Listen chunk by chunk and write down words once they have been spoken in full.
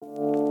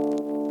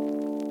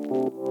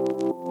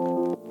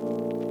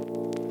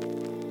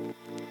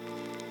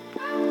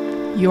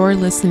You're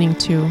listening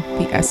to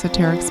the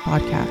Esoterics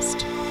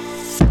Podcast.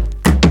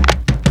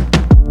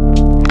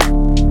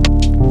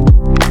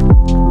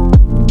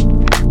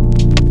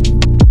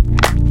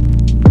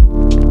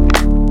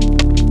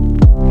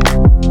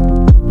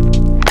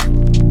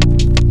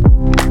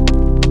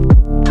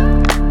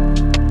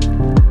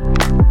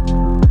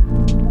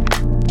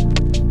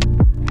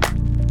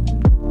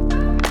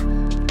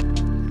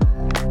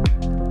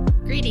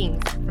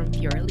 Greetings from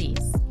Pure Elise.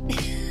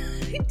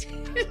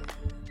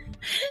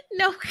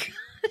 No, God.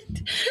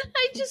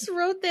 I just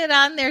wrote that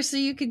on there so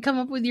you could come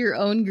up with your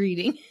own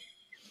greeting.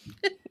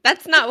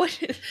 That's not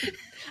what it is.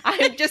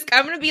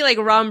 I'm going to be like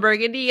Ron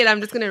Burgundy and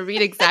I'm just going to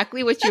read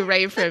exactly what you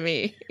write for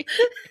me.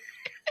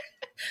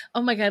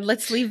 Oh my God,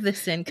 let's leave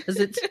this in because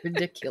it's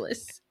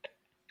ridiculous.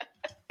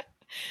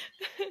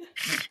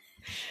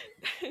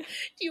 Do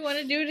you want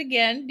to do it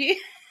again?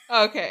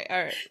 Okay,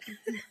 all right.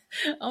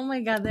 Oh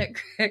my God, that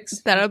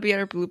cracks. That'll be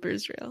our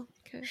bloopers reel.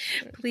 Okay.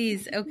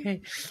 Please,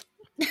 okay.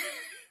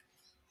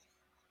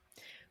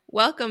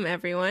 Welcome,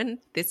 everyone.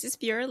 This is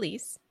Pure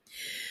Elise.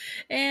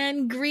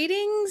 And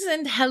greetings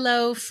and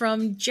hello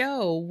from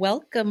Joe.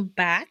 Welcome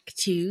back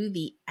to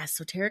the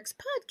Esoterics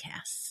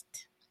Podcast.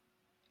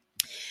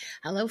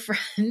 Hello,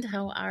 friend.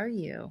 How are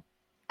you?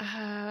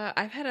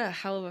 I've had a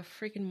hell of a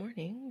freaking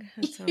morning.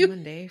 It's on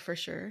Monday for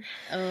sure.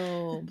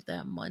 Oh,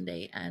 that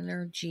Monday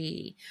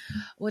energy.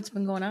 What's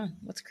been going on?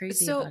 What's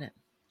crazy about it?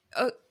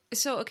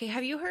 Okay,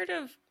 have you heard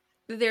of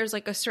there's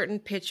like a certain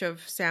pitch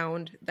of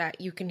sound that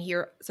you can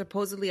hear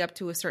supposedly up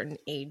to a certain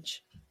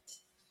age?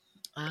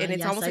 And it's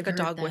yes, almost like I've a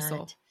dog heard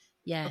whistle. that.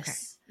 Yes. Okay.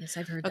 Yes,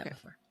 I've heard that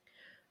before.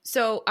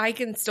 So I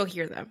can still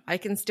hear them. I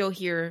can still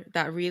hear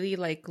that really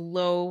like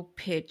low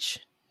pitch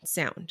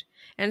sound.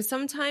 And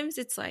sometimes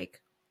it's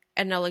like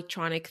an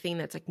electronic thing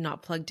that's like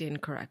not plugged in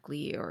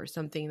correctly or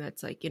something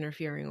that's like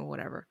interfering or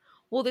whatever.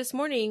 Well, this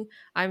morning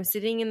I'm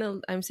sitting in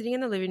the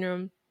living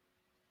room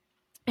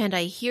and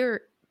I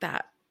hear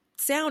that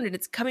sound and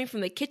it's coming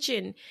from the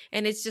kitchen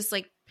and it's just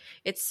like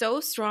it's so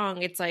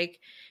strong. It's like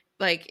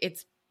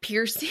it's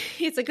piercing.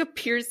 It's like a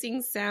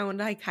piercing sound,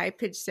 like high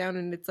pitched sound,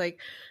 and it's like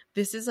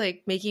this is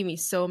like making me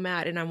so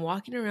mad. And I'm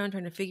walking around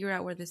trying to figure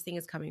out where this thing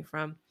is coming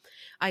from.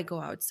 I go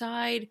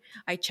outside,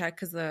 I check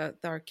because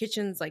our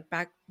kitchen's like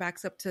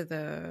backs up to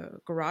the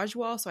garage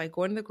wall. So I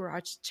go into the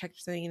garage, check if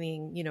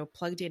something,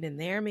 plugged in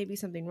there, maybe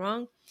something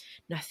wrong.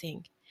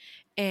 Nothing.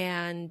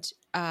 And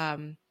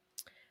the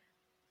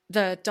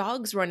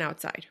dogs run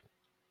outside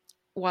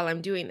while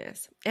I'm doing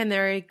this. And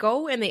there I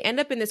go, and they end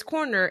up in this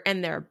corner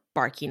and they're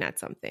barking at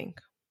something.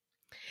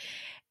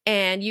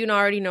 And you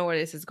already know where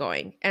this is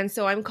going. And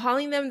so I'm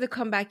calling them to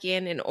come back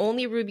in, and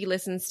only Ruby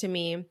listens to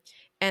me.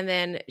 And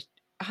then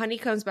Honey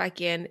comes back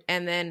in,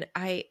 and then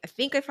I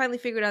think I finally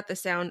figured out the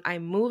sound.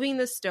 I'm moving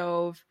the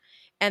stove,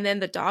 and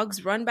then the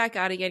dogs run back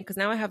out again because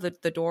now I have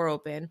the door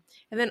open.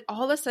 And then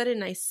all of a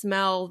sudden I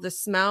smell the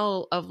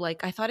smell of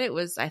like I thought it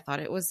was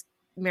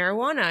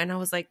marijuana, and I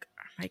was like,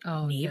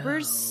 are my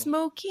neighbors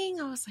smoking?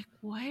 I was like,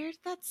 where'd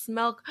that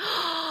smell?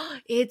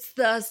 It's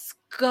the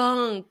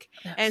skunk.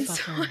 And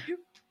so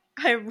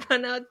I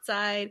run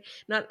outside,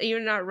 not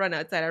run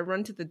outside. I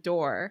run to the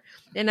door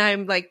and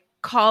I'm like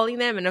calling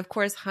them. And of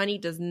course, Honey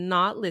does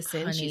not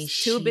listen.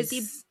 She's too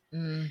busy.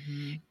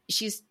 Mm-hmm.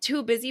 She's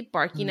too busy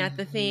barking at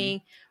the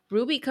thing.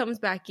 Ruby comes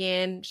back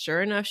in.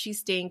 Sure enough, she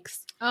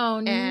stinks. Oh,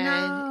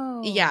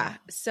 no. Yeah.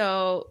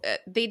 So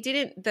they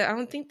didn't, I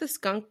don't think the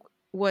skunk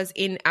was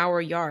in our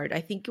yard.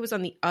 I think it was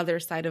on the other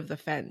side of the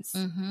fence.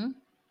 Mm-hmm.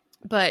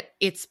 But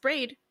it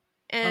sprayed.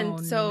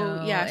 And so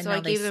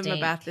I gave them a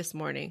bath this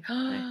morning.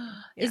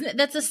 Isn't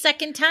that's the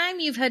second time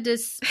you've had to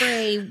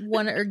spray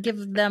one or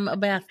give them a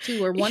bath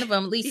too, or one of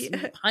them at least?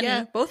 Honey.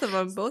 Yeah, both of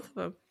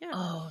them. Yeah.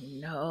 Oh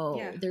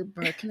no, they're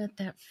barking at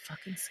that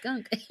fucking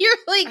skunk. You're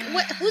like,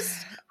 what?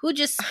 Who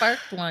just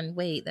sparked one?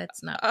 Wait,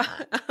 that's not.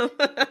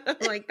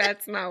 Like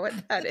that's not what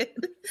that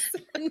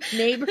is.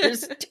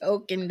 Neighbors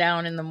toking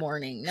down in the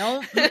morning.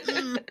 No,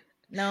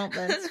 no,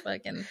 that's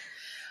fucking.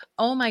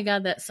 Oh my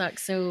God, that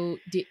sucks. So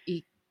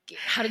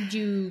how did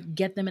you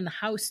get them in the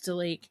house to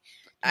like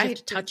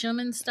touch them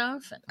and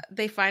stuff?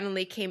 They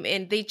finally came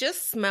in. They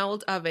just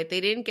smelled of it.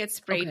 They didn't get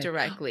sprayed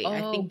directly.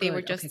 I think they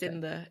were just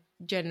in the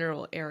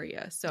general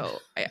area. So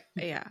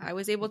I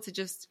was able to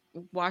just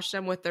wash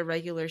them with the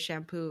regular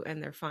shampoo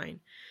and they're fine.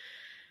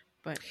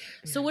 But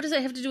so what does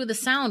that have to do with the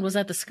sound? Was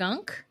that the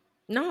skunk?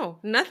 No,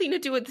 nothing to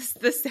do with this.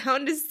 The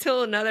sound is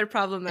still another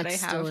problem that I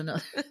have. Still another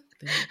thing.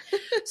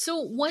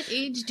 So what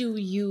age do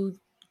you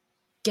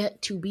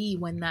get to be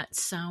when that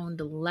sound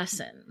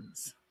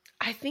lessens?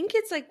 I think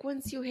it's like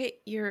once you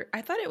hit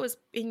I thought it was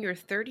in your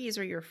 30s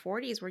or your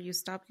 40s where you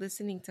stop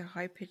listening to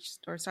high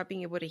pitched or stop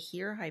being able to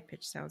hear high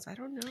pitched sounds. I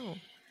don't know.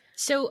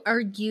 So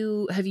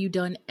have you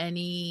done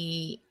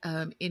any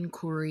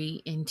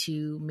inquiry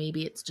into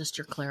maybe it's just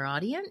your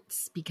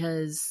clairaudience?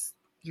 Because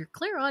your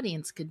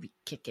clairaudience could be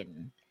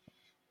kicking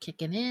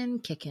kicking in,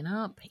 kicking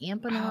up,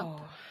 amping up?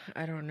 Oh,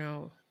 I don't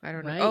know.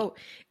 Right. Oh,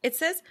 it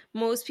says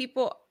most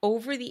people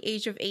over the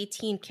age of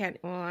 18 can't.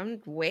 Well,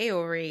 I'm way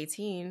over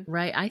 18.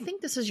 Right. I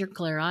think this is your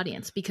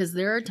clairaudience, because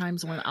there are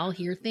times when I'll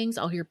hear things,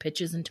 I'll hear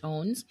pitches and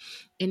tones,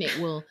 and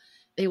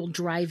they will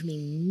drive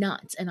me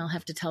nuts, and I'll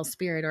have to tell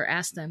spirit or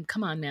ask them,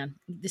 come on, man,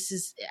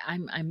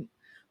 I'm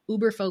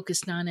uber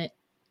focused on it,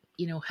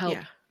 help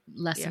Yeah.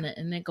 lessen it,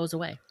 and it goes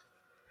away.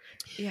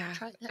 Yeah.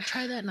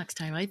 Try that next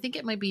time. I think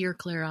it might be your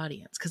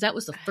clairaudience, because that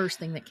was the first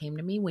thing that came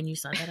to me when you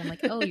said that. I'm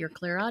like, oh, your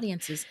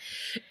clairaudience is,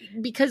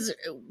 because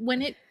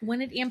when it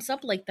amps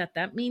up like that,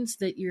 that means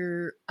that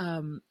your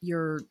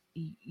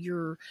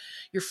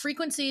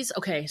frequencies,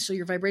 okay, so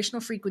your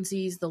vibrational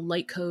frequencies, the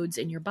light codes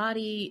in your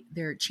body,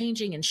 they're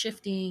changing and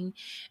shifting,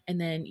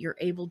 and then you're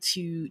able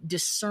to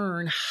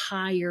discern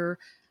higher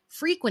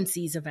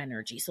frequencies of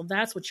energy. So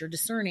that's what you're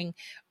discerning.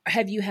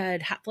 Have you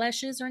had hot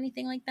flashes or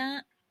anything like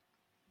that?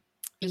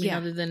 I mean,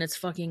 other than it's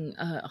fucking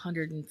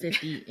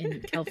 150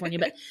 in California,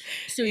 but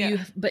so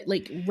but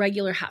like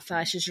regular hot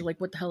flashes, you're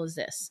like, what the hell is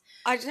this?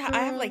 I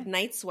have like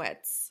night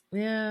sweats.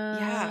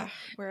 Yeah.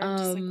 Where I'm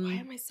just like, why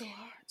am I so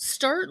hot?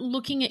 Start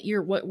looking at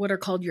your, what are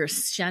called your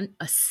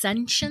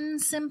ascension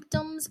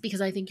symptoms,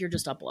 because I think you're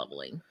just up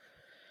leveling.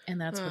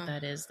 And that's what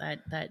that is.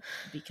 That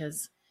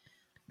because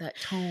that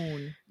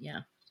tone.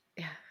 Yeah.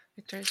 Yeah.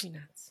 It drives me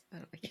nuts.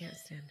 I can't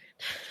stand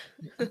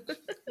it.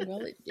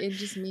 Well, it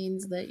just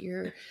means that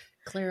your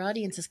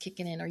clairaudience is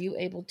kicking in. Are you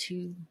able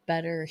to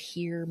better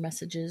hear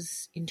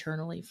messages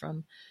internally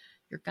from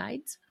your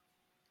guides?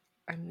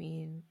 I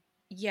mean,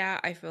 yeah,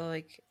 I feel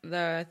like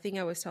the thing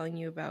I was telling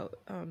you about,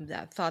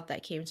 that thought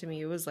that came to me,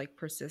 it was like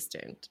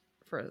persistent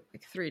for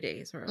like 3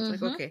 days, where I was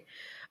like, okay,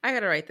 I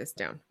gotta write this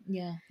down.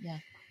 Yeah.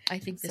 I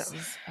think this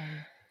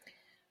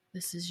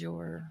is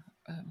your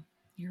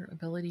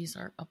abilities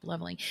are up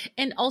leveling.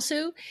 And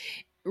also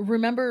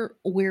remember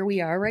where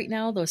we are right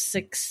now, those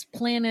 6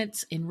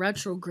 planets in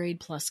retrograde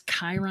plus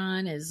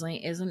Chiron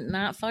isn't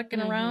not fucking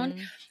around.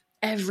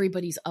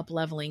 Everybody's up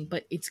leveling,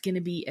 but it's going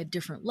to be at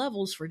different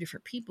levels for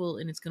different people,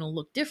 and it's going to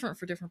look different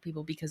for different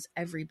people because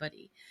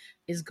everybody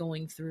is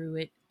going through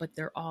it, but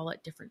they're all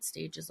at different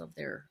stages of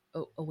their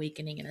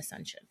awakening and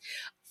ascension.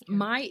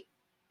 My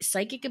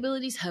psychic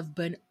abilities have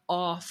been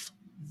off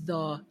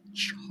the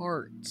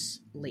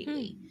charts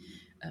lately.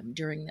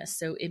 During this,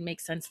 so it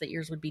makes sense that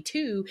yours would be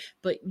too,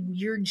 but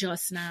you're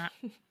just not,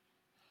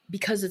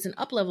 because it's an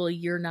up level,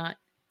 you're not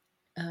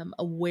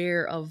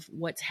aware of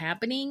what's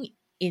happening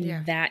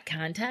in that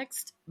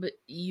context, but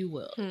you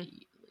will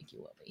you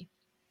will be.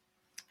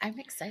 I'm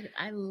excited.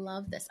 I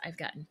love this. I've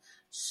gotten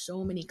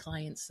so many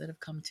clients that have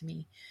come to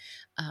me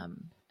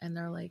and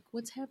they're like,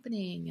 what's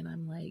happening? And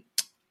I'm like,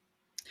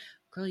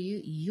 girl,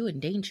 you in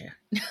danger.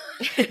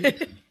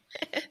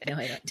 No,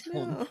 I don't tell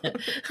them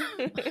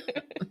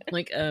that.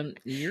 Like,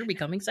 you're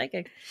becoming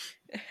psychic.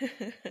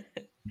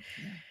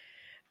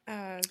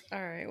 All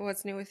right.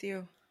 What's new with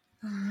you?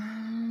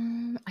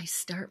 I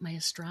start my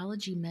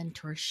astrology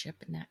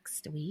mentorship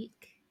next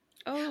week.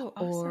 Oh,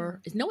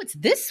 awesome. No, it's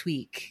this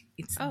week.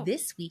 It's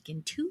this week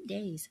in 2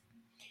 days.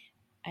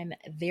 I'm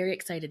very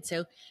excited.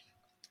 So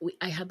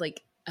I had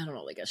like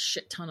a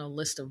shit ton of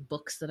list of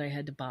books that I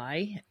had to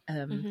buy.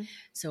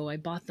 So I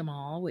bought them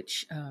all,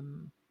 which,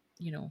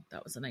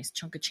 that was a nice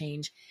chunk of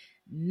change.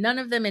 None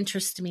of them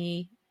interest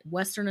me.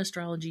 Western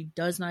astrology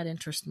does not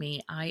interest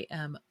me. I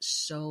am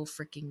so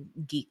freaking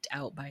geeked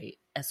out by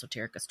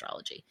esoteric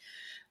astrology.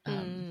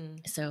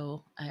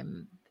 So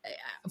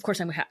of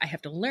course I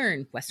have to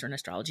learn Western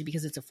astrology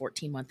because it's a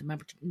 14-month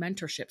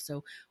mentorship.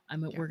 So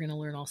we're going to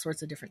learn all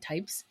sorts of different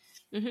types,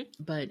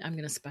 but I'm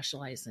going to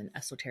specialize in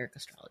esoteric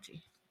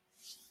astrology.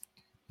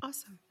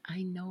 Awesome.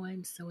 I know,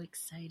 I'm so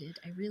excited.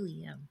 I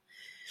really am.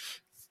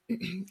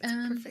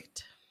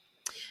 Perfect.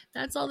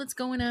 That's all that's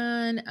going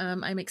on.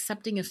 I'm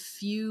accepting a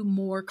few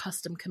more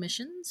custom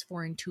commissions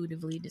for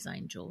intuitively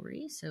designed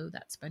jewelry. So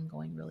that's been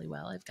going really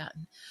well.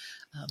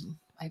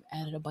 I've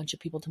added a bunch of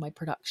people to my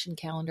production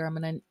calendar. I'm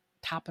going to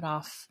top it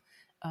off.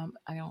 I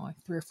don't know,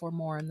 like 3 or 4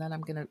 more, and then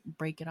I'm going to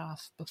break it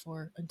off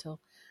until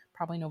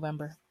probably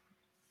November.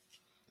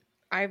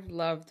 I've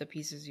loved the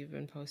pieces you've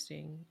been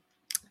posting.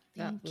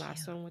 That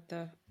last one with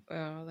the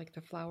like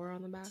the flower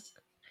on the back.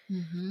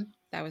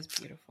 That was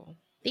beautiful.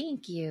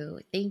 Thank you.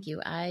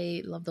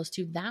 I love those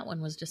too. That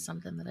one was just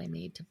something that I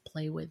made to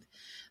play with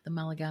the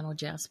Maligano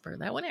Jasper.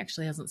 That one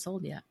actually hasn't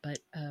sold yet, but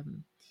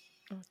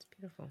it's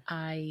beautiful.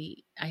 I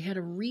had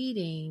a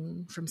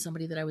reading from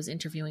somebody that I was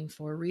interviewing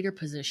for a reader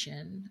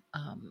position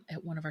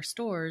at one of our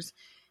stores,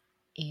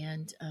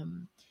 and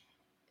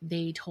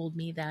they told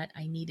me that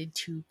I needed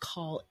to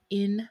call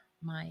in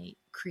my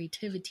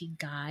creativity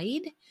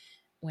guide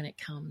when it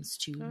comes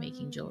to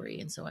making jewelry.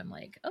 And so I'm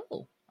like,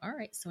 oh, all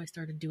right. So I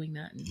started doing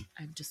that, and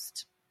I'm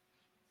just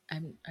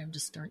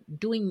starting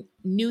doing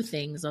new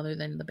things other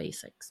than the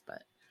basics.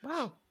 But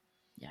wow,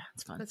 yeah,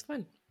 it's fun. That's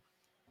fun.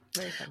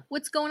 Very fun.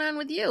 What's going on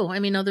with you? I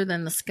mean, other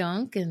than the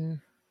skunk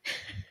and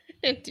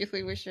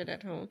dealing with shit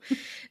at home.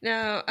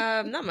 No,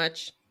 not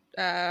much.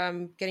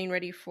 Getting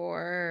ready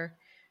for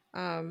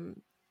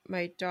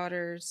my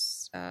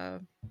daughter's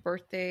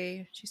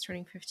birthday. She's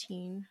turning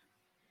 15,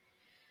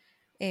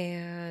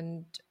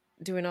 and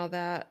doing all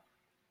that,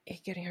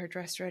 getting her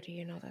dressed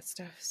ready and all that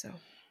stuff. So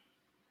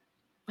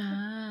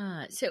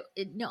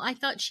No, I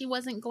thought she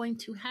wasn't going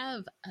to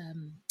have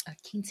a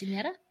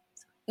quinceañera.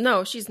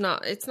 no, she's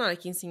not. It's not a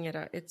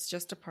quinceañera. It's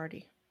just a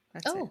party.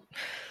 That's it.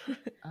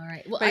 All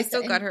right. Well, But I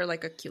still got her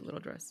like a cute little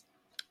dress.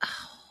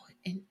 Oh,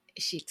 and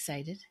is she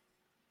excited?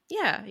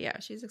 Yeah,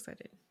 she's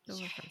excited. All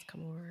her friends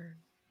come over.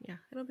 Yeah,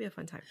 it'll be a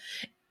fun time.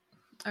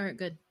 All right,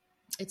 good.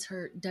 It's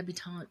her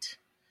debutante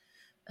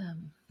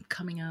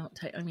coming out.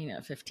 I mean,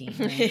 at 15.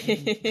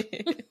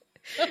 Right?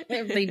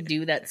 If they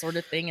do that sort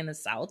of thing in the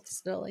South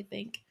still, I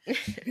think.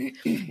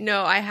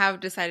 No, I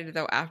have decided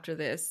though after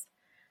this.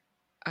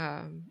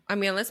 I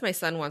mean, unless my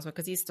son wants one,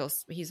 because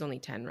he's only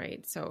 10,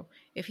 right? So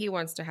if he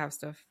wants to have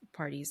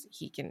parties,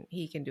 he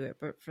can do it.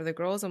 But for the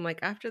girls, I'm like,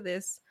 after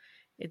this,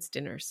 it's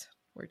dinners.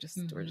 We're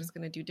just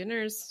gonna do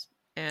dinners,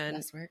 and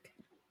less work.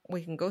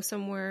 We can go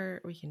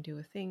somewhere. We can do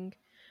a thing.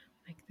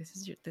 Like this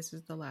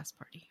is the last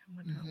party.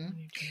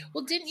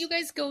 Well, didn't you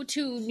guys go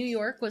to New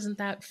York? Wasn't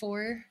that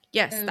for?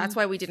 Yes, that's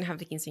why we didn't have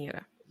the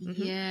quinceañera.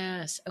 Mm-hmm.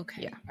 Yes.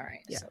 Okay. Yeah. All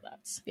right. Yeah. So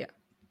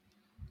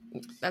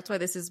that's why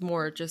this is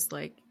more just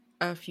like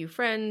a few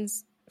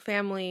friends,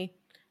 family,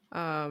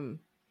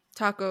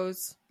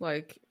 tacos.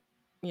 Like,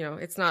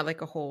 it's not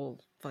like a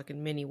whole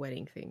fucking mini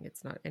wedding thing.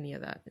 It's not any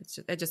of that. It's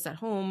just at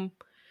home.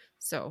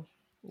 So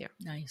yeah,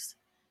 nice.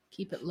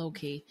 Keep it low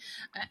key.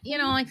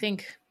 I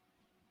think.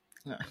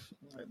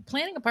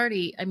 Planning a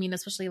party, I mean,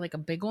 especially like a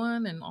big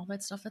one and all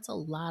that stuff, that's a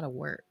lot of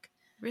work.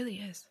 It really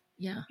is.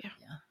 Yeah.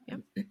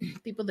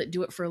 People that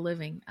do it for a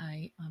living,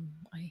 I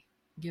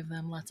give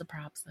them lots of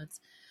props.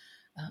 That's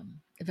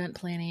event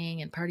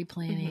planning and party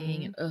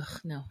planning, and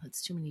no,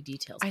 it's too many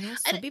details. I know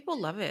some people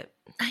love it.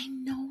 I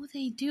know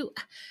they do.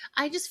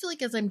 I just feel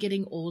like as I'm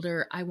getting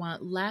older, I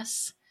want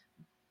less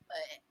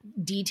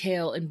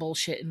detail and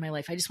bullshit in my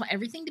life. I just want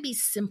everything to be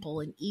simple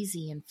and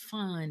easy and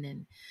fun,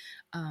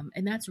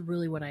 and that's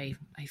really what I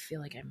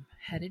feel like I'm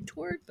headed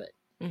toward, but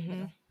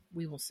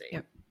we will see.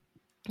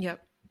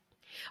 Yep.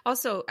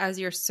 Also, as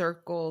your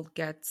circle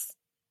gets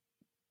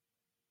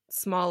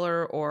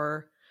smaller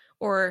or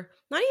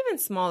not even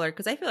smaller,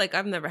 because I feel like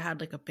I've never had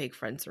like a big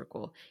friend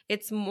circle.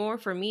 It's more,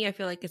 for me, I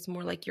feel like it's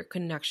more like your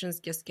connections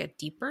just get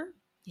deeper.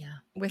 Yeah.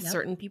 With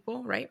certain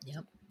people, right?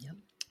 Yep.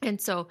 And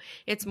so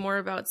it's more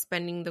about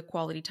spending the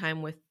quality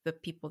time with the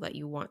people that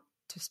you want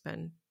to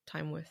spend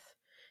time with,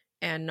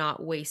 and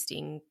not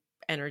wasting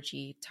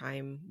energy,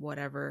 time,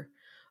 whatever,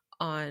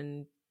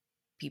 on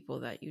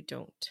people that you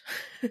don't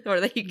or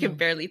that you can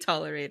barely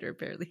tolerate, or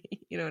barely,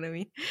 you know what I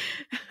mean?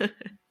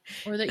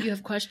 Or that you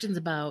have questions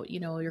about,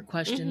 your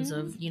questions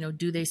of,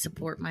 do they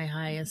support my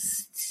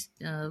highest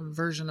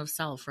version of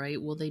self,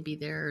 right? Will they be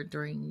there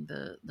during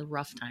the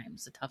rough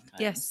times, the tough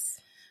times? Yes.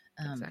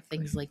 Exactly.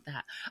 Things like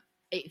that.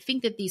 I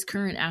think that these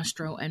current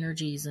astro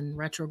energies and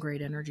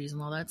retrograde energies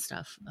and all that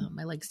stuff,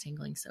 my leg's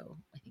tingling, so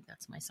I think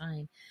that's my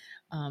sign.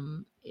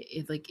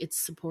 It's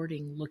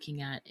supporting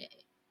looking at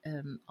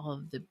all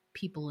of the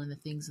people and the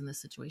things and the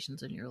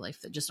situations in your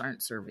life that just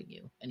aren't serving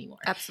you anymore.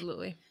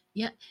 Absolutely.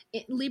 Yeah.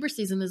 Libra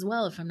season as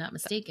well, if I'm not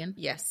mistaken.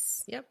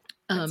 Yes. Yep.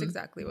 That's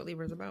exactly what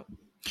Libra's about.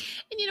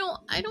 And,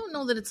 I don't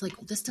know that it's like,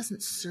 well, this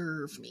doesn't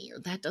serve me or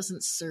that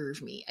doesn't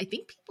serve me. I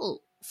think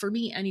people, for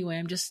me anyway,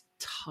 I'm just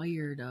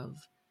tired of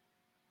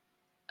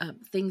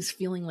things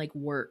feeling like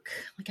work.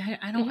 Like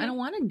I don't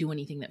want to do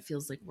anything that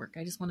feels like work.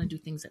 I just want to do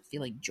things that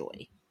feel like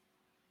joy.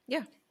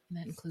 Yeah. And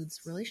that includes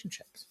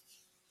relationships.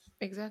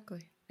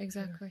 Exactly.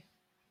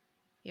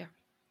 Yeah.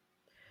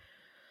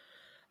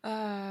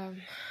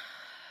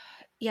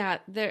 Yeah.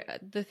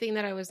 The thing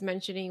that I was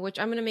mentioning, which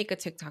I'm going to make a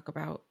TikTok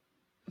about,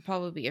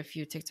 probably a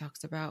few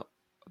TikToks about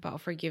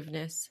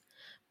forgiveness,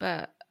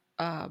 but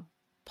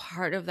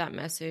part of that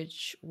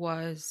message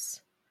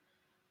was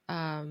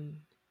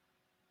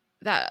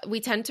that we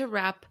tend to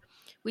wrap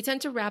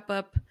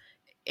up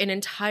an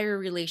entire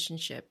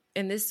relationship,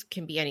 and this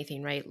can be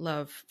anything, right?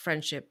 Love,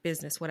 friendship,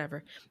 business,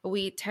 whatever. But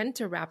we tend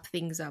to wrap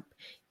things up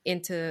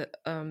into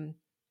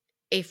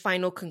a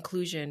final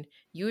conclusion,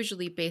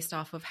 usually based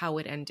off of how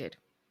it ended,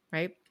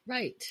 right?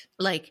 Right.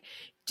 Like,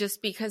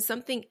 just because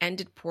something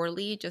ended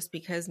poorly, just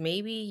because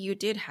maybe you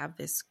did have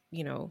this,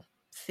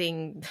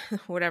 thing,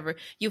 whatever,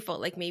 you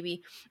felt like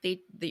maybe they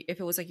if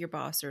it was like your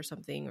boss or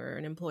something, or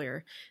an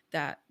employer,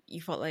 that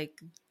you felt like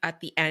at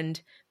the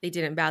end they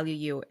didn't value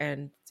you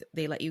and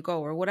they let you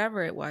go, or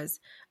whatever it was,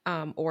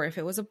 or if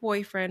it was a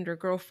boyfriend or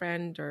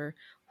girlfriend or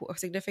a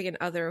significant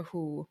other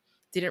who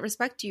didn't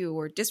respect you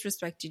or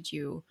disrespected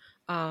you,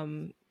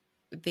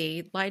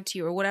 they lied to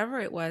you, or whatever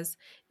it was,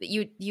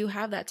 that you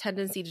have that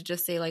tendency to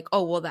just say like,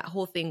 oh, well, that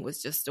whole thing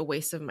was just a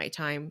waste of my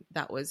time.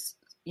 That was,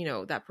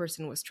 that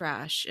person was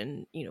trash,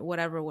 and,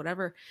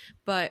 whatever.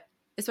 But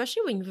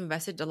especially when you've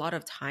invested a lot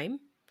of time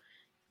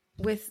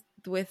with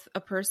a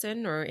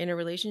person or in a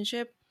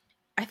relationship,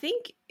 I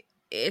think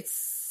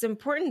it's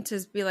important to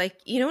be like,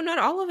 not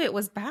all of it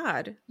was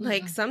bad.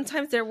 Like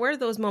sometimes there were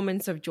those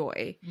moments of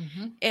joy.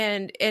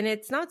 And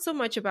it's not so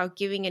much about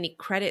giving any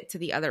credit to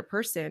the other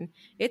person.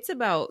 It's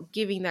about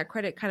giving that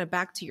credit kind of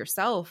back to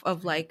yourself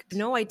of like,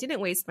 no, I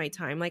didn't waste my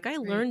time. Like I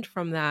learned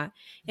from that.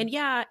 And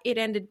yeah, it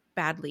ended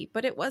badly,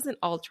 but it wasn't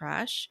all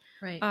trash.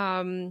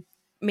 Right.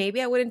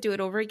 Maybe I wouldn't do it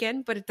over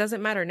again, but it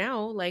doesn't matter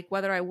now, like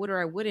whether I would or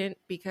I wouldn't,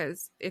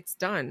 because it's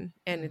done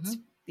and it's,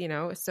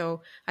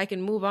 so I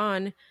can move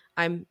on.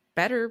 I'm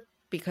better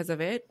because of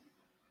it.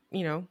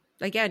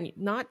 Again,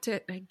 not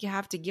to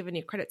have to give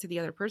any credit to the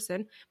other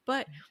person,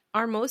 but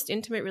our most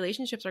intimate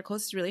relationships, our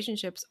closest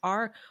relationships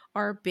are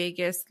our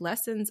biggest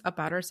lessons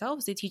about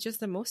ourselves. They teach us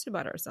the most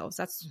about ourselves.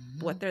 That's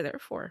what they're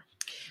there for.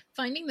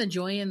 Finding the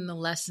joy in the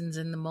lessons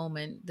in the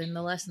moment, then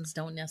the lessons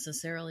don't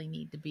necessarily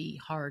need to be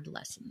hard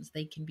lessons.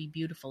 They can be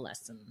beautiful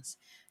lessons.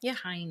 Yeah.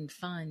 Kind,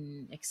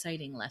 fun,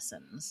 exciting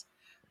lessons.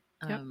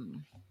 Yep.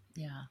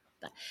 Yeah.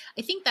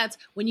 I think that's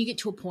when you get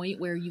to a point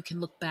where you can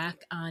look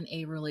back on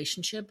a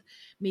relationship.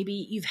 Maybe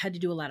you've had to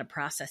do a lot of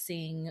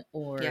processing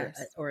or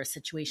a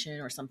situation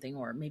or something,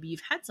 or maybe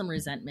you've had some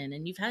resentment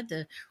and you've had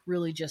to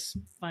really just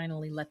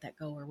finally let that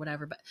go or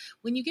whatever. But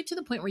when you get to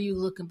the point where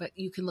you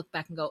can look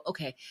back and go,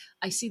 okay,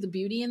 I see the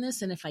beauty in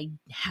this. And if I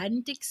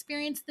hadn't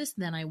experienced this,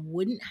 then I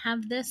wouldn't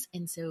have this.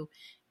 And so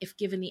if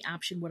given the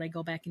option, would I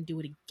go back and do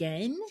it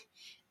again?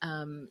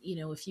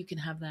 If you can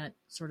have that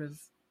sort of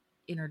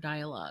inner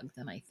dialogue,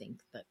 then I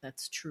think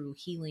that's true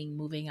healing,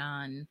 moving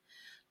on,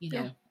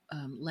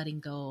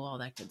 letting go, all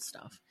that good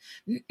stuff.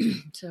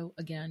 So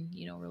again,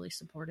 really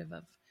supportive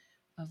of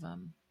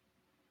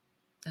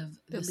the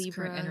this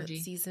Libra current energy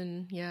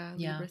season.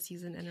 Libra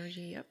season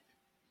energy. Yep.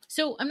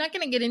 So I'm not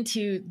going to get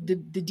into the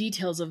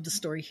details of the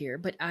story here,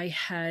 but I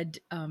had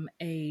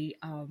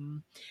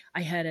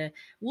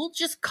we'll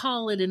just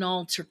call it an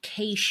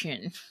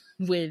altercation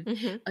with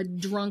a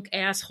drunk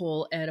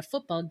asshole at a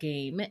football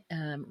game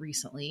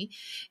recently.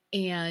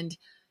 And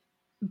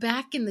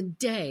back in the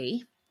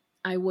day,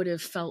 I would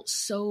have felt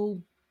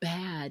so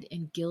bad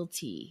and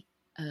guilty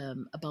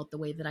about the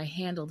way that I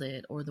handled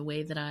it, or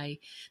the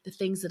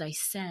things that I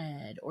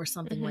said, or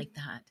something like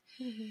that.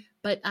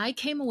 But I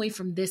came away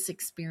from this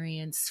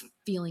experience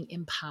feeling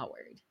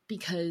empowered,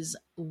 because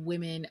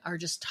women are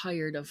just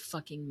tired of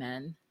fucking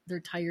men.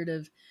 They're tired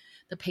of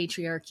the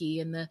patriarchy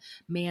and the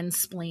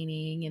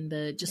mansplaining and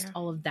the just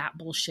all of that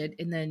bullshit.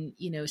 And then,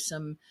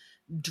 some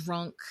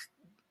drunk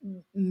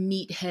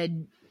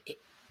meathead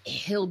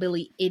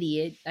hillbilly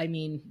idiot. I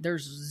mean,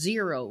 there's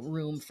zero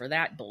room for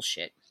that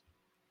bullshit.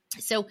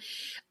 So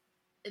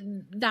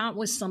that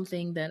was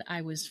something that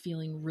I was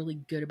feeling really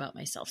good about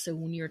myself. So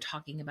when you're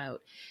talking about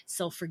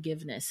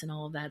self-forgiveness and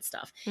all of that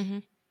stuff,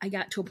 I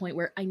got to a point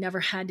where I never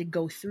had to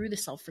go through the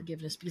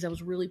self-forgiveness, because I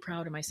was really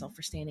proud of myself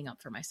for standing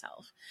up for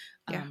myself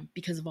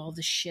because of all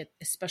the shit,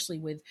 especially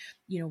with,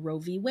 Roe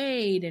v.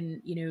 Wade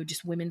and,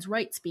 just women's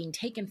rights being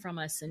taken from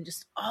us and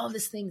just all of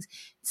these things,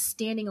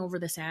 standing over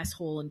this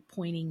asshole and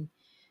pointing,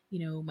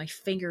 my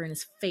finger in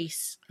his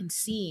face and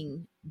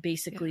seeing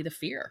basically the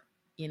fear,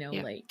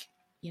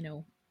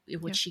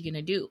 what's she going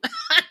to do?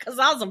 Because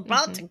I was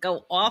about to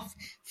go off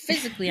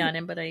physically on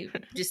him, but I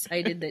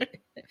decided that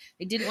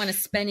I didn't want to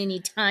spend any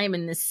time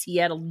in the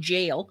Seattle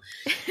jail.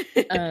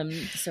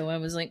 So I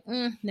was like,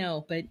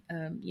 no, but,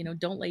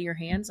 don't lay your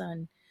hands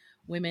on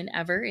women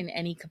ever in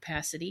any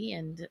capacity.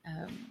 And,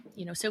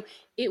 so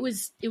it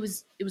was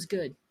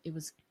good.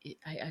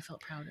 I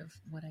felt proud of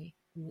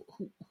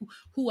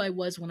who I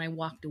was when I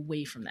walked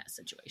away from that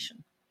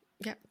situation.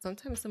 Yeah.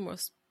 Sometimes the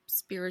most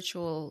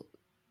spiritual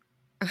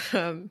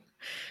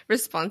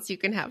response you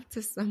can have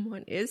to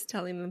someone is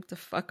telling them to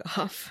fuck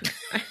off.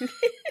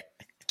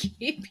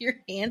 Keep your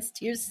hands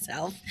to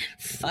yourself.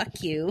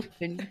 Fuck you,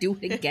 and do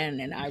it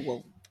again, and I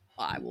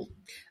will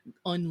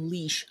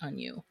unleash on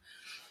you.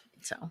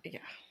 So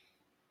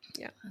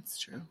yeah, that's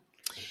true.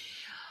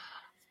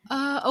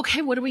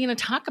 Okay, what are we going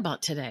to talk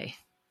about today?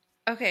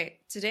 Okay,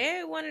 today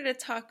I wanted to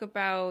talk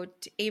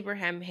about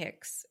Abraham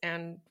Hicks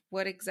and who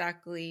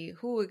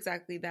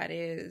exactly that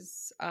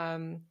is.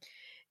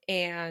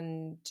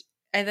 And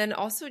then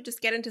also just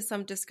get into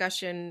some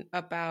discussion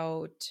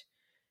about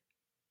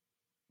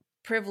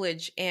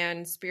privilege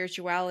and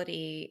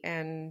spirituality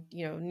and,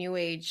 new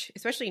age,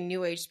 especially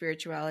new age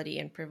spirituality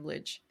and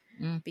privilege,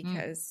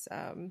 because,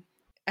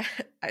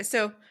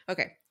 so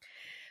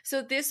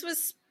this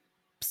was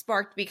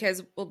sparked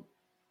because,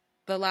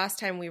 the last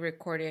time we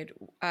recorded,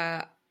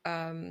 I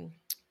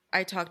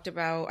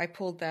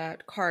pulled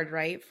that card,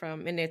 right,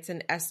 and it's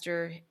an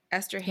Esther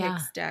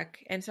Hicks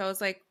deck. And so I was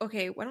like,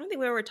 okay, I don't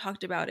think we ever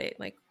talked about it.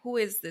 Like, who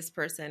is this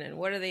person and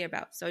what are they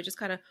about? So I just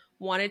kind of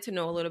wanted to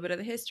know a little bit of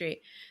the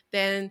history.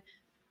 Then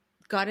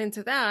got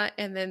into that.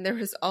 And then there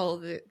was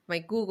my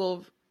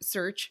Google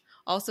search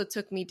also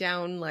took me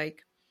down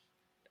like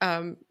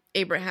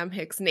Abraham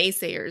Hicks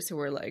naysayers who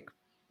were like,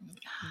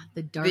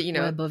 the dark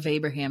web of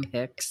Abraham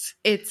Hicks.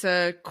 It's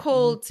a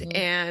cult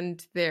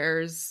and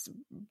there's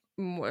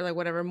more like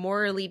whatever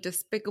morally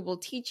despicable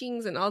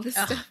teachings and all this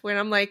Ugh. stuff. When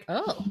I'm like,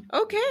 Oh,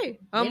 okay,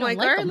 I'm don't like,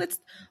 like all right, them.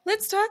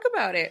 let's talk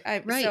about it.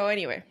 Right. So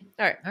anyway,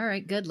 all right. all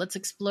right, good. Let's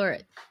explore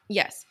it.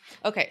 Yes.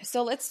 Okay.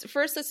 So let's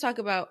talk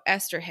about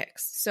Esther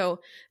Hicks.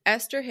 So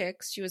Esther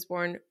Hicks, she was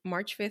born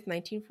March 5th,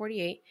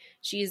 1948.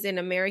 She's an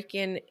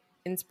American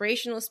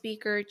inspirational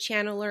speaker,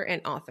 channeler,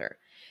 and author.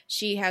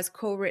 She has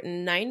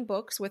co-written 9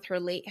 books with her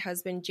late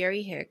husband,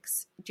 Jerry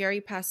Hicks. Jerry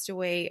passed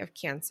away of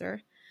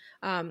cancer.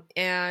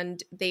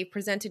 And they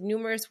presented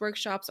numerous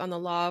workshops on the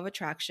law of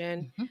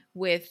attraction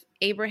with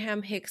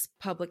Abraham Hicks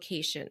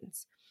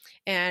Publications.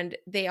 And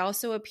they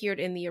also appeared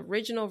in the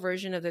original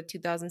version of the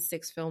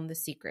 2006 film, The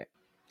Secret.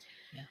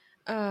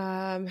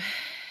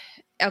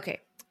 Okay.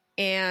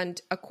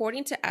 And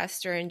according to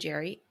Esther and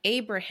Jerry,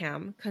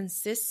 Abraham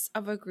consists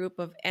of a group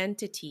of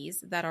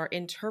entities that are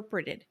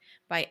interpreted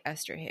by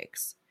Esther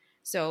Hicks.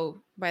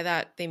 So by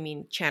that, they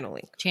mean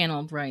channeling.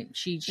 Channeled, right.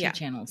 She Yeah.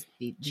 channels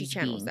these She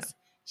channels beings. them.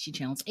 She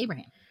channels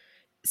Abraham.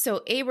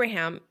 So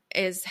Abraham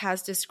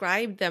has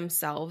described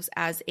themselves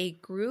as a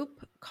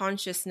group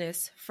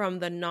consciousness from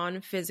the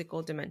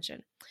non-physical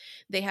dimension.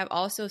 They have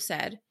also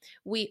said,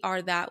 "We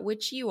are that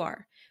which you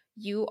are.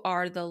 You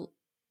are the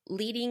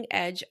leading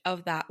edge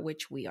of that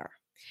which we are.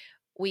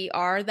 We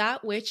are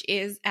that which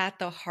is at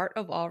the heart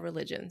of all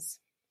religions."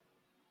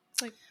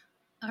 It's like,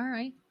 All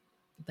right.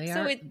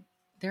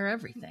 They're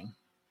everything.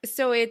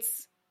 So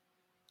it's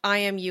I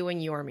am you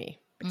and you are me,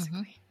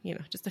 basically. You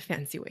know, just a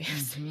fancy way of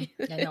saying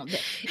it. I know.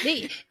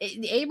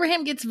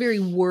 Abraham gets very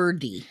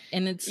wordy,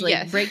 and it's like,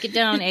 Yes. break it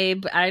down,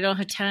 Abe. I don't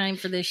have time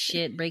for this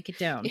shit. Break it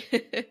down.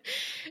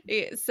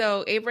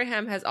 So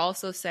Abraham has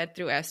also said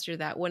through Esther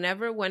that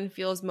whenever one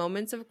feels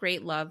moments of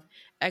great love,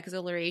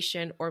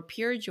 exhilaration, or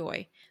pure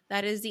joy,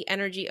 that is the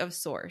energy of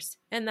source,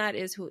 and that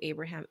is who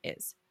Abraham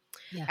is.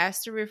 Yeah.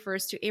 Esther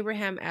refers to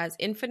Abraham as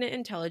infinite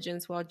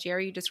intelligence, while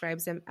Jerry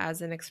describes him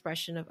as an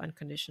expression of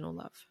unconditional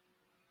love.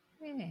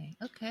 Hey,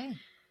 okay.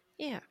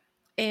 Yeah.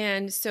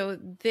 And so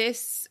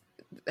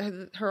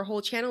her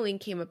whole channeling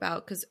came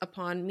about because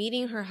upon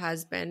meeting her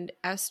husband,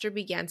 Esther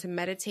began to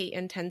meditate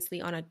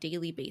intensely on a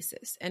daily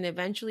basis. And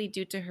eventually,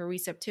 due to her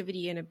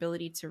receptivity and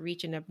ability to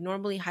reach an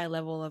abnormally high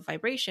level of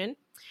vibration,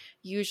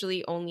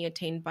 usually only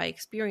attained by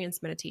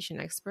experienced meditation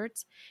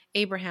experts,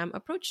 Abraham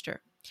approached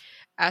her.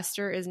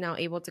 Esther is now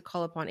able to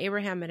call upon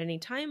Abraham at any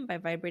time by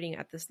vibrating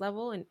at this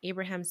level, and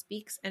Abraham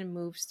speaks and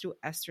moves through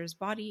Esther's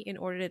body in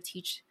order to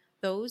teach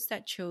those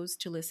that chose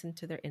to listen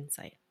to their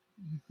insight.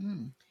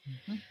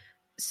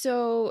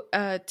 So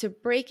to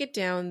break it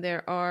down,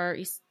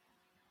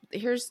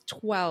 here's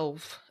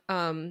 12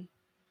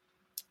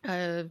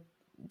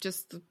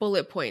 just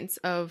bullet points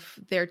of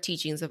their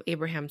teachings, of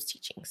Abraham's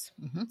teachings.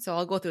 So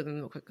I'll go through them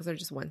real quick because they're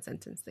just one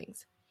sentence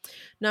things.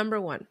 Number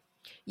 1,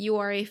 you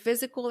are a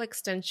physical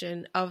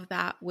extension of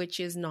that which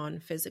is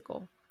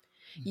non-physical.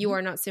 You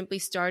are not simply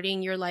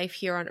starting your life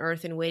here on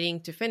earth and waiting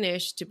to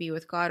finish to be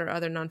with God or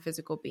other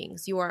non-physical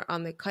beings. You are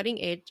on the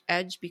cutting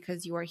edge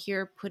because you are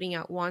here putting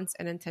out wants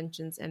and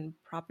intentions and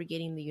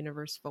propagating the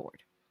universe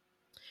forward.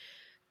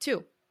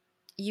 2,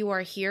 you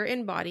are here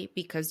in body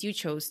because you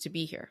chose to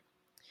be here.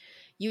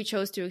 You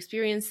chose to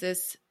experience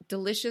this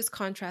delicious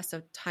contrast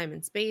of time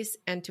and space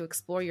and to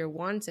explore your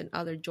wants and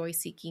other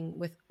joy-seeking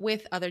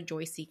with other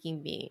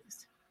joy-seeking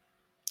beings.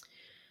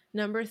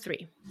 Number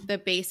 3, the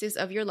basis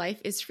of your life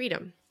is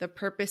freedom. The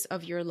purpose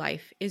of your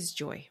life is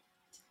joy.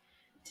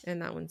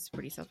 And that one's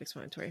pretty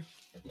self-explanatory.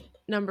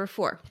 Number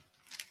 4,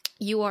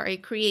 you are a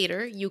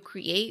creator. You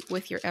create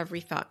with your every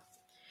thought.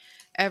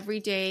 Every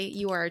day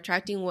you are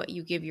attracting what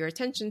you give your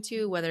attention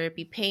to, whether it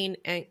be pain,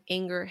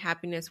 anger,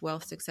 happiness,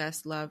 wealth,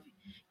 success, love.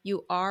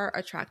 You are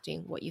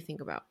attracting what you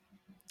think about.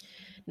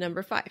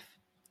 Number 5,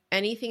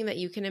 anything that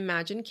you can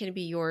imagine can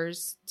be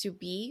yours to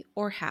be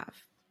or have.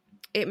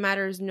 It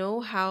matters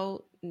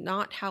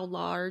not how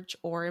large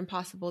or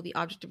impossible the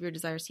object of your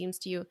desire seems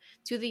to you.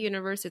 To the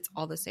universe, it's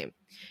all the same.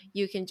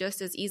 You can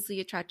just as easily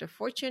attract a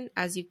fortune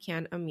as you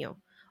can a meal.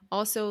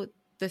 Also,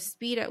 the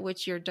speed at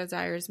which your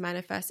desires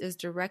manifest is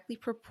directly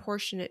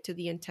proportionate to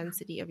the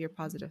intensity of your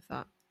positive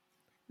thought.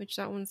 Which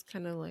that one's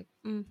kind of like,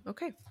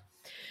 okay.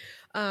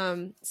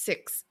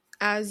 6,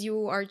 as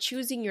you are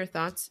choosing your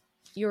thoughts,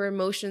 your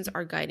emotions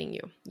are guiding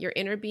you. Your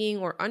inner being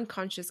or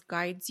unconscious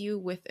guides you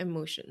with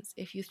emotions.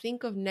 If you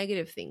think of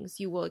negative things,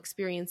 you will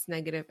experience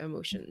negative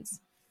emotions.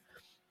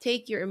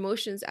 Take your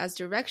emotions as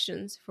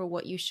directions for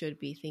what you should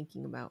be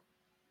thinking about.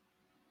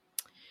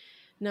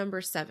 Number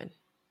 7,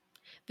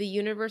 the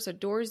universe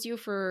adores you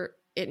for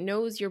it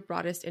knows your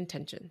broadest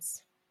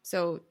intentions.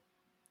 So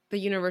the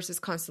universe is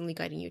constantly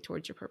guiding you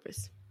towards your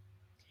purpose.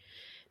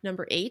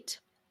 Number 8,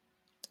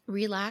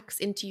 relax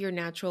into your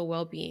natural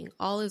well-being.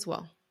 All is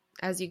well.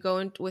 As you go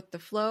in with the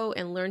flow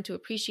and learn to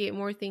appreciate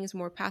more things,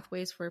 more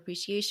pathways for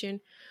appreciation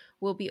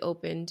will be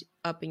opened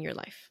up in your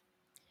life.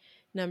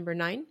 Number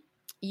 9,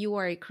 you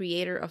are a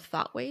creator of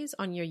thoughtways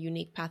on your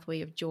unique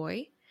pathway of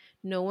joy.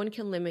 No one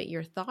can limit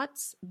your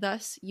thoughts.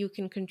 Thus, you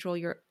can control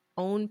your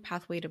own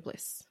pathway to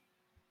bliss.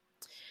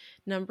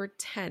 Number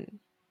 10,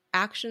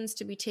 actions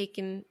to be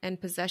taken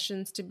and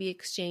possessions to be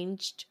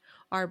exchanged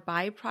are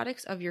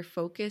byproducts of your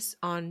focus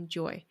on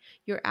joy.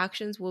 Your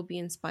actions will be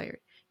inspired.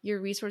 Your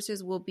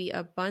resources will be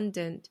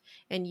abundant,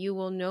 and you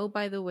will know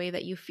by the way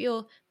that you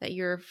feel that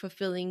you're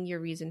fulfilling your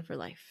reason for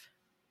life.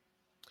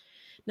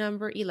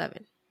 Number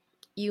 11.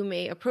 You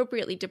may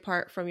appropriately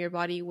depart from your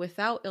body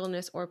without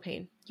illness or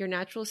pain. Your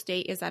natural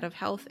state is that of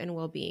health and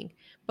well-being,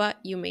 but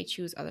you may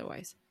choose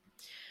otherwise.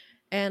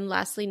 And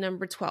lastly,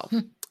 number 12.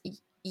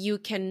 You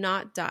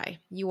cannot die.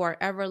 You are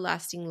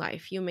everlasting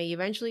life. You may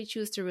eventually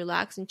choose to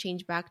relax and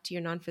change back to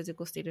your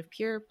non-physical state of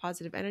pure,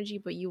 positive energy,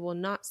 but you will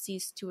not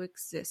cease to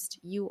exist.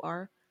 You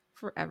are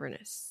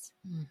foreverness.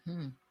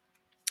 Mm-hmm.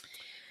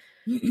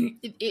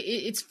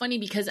 It's funny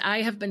because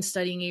I have been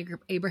studying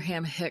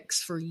Abraham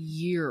Hicks for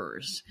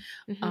years.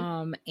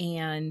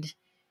 And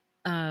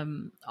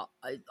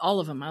all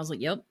of them, I was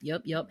like, yep.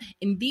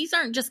 And these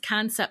aren't just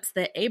concepts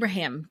that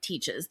Abraham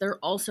teaches. They're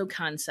also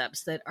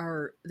concepts that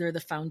they're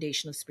the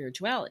foundation of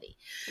spirituality.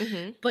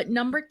 But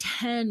number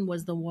 10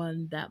 was the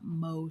one that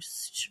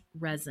most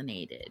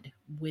resonated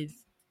with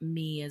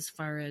me as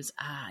far as,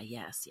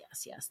 yes.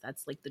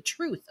 That's like the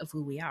truth of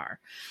who we are.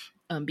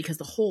 Because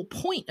the whole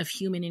point of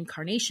human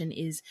incarnation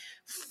is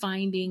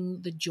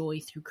finding the joy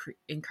through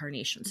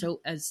incarnation.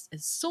 So as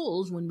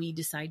souls, when we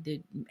decide to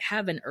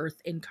have an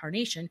earth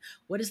incarnation,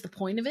 what is the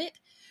point of it?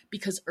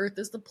 Because earth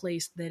is the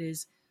place that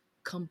is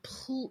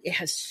complete. It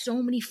has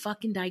so many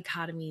fucking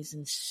dichotomies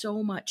and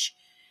so much,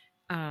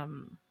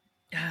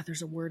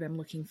 there's a word I'm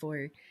looking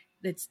for.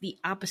 That's the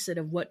opposite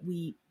of what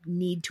we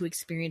need to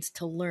experience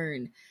to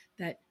learn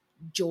that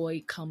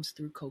joy comes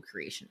through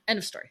co-creation. End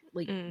of story.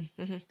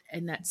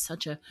 And that's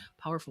such a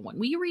powerful one.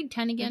 Will you read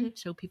 10 again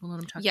so people know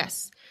what I'm talking about?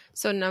 Yes.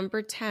 So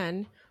number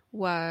 10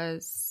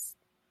 was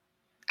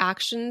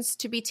actions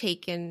to be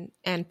taken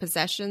and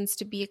possessions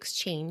to be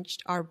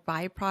exchanged are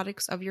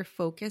byproducts of your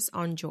focus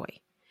on joy.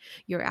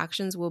 Your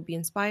actions will be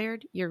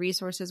inspired, your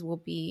resources will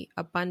be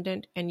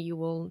abundant, and you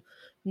will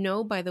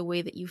know by the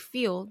way that you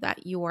feel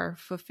that you are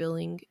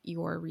fulfilling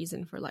your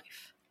reason for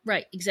life.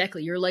 Right,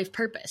 exactly. Your life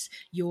purpose.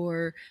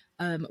 We're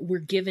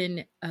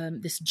given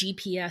this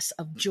GPS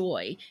of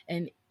joy,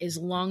 and as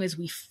long as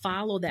we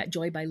follow that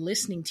joy by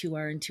listening to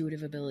our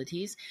intuitive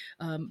abilities,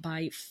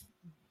 by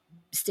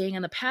staying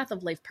on the path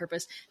of life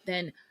purpose,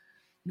 then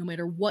no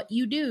matter what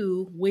you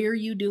do, where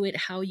you do it,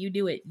 how you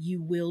do it, you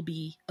will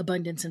be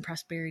abundance and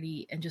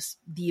prosperity, and just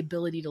the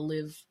ability to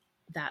live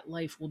that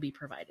life will be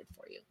provided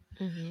for you.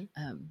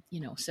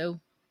 So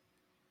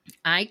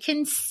I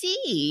can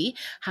see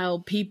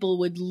how people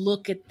would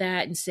look at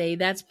that and say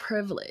that's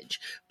privilege.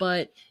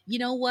 But you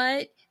know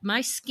what?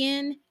 My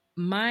skin,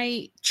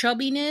 my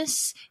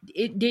chubbiness,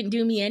 it didn't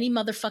do me any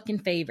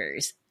motherfucking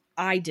favors.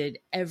 I did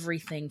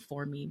everything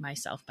for me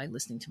myself by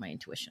listening to my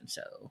intuition.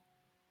 So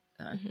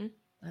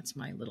that's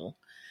my little,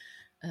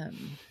 I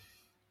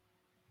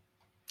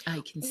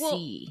can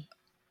see.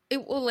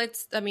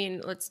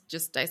 Let's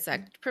just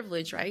dissect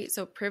privilege, right?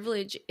 So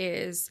privilege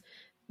is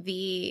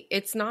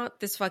it's not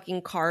this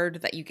fucking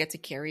card that you get to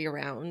carry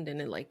around and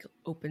it like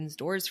opens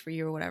doors for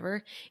you or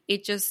whatever.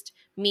 It just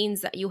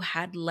means that you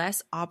had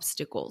less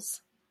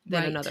obstacles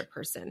than another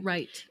person.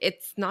 Right.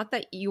 It's not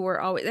that you were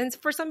always, and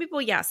for some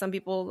people, some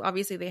people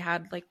obviously they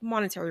had like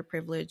monetary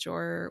privilege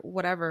or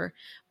whatever.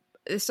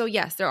 So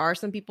yes, there are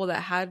some people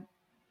that had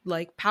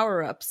like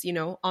power-ups,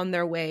 on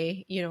their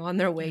way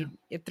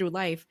through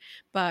life.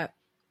 But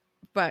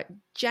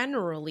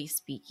generally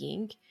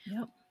speaking,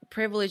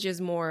 privilege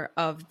is more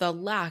of the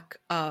lack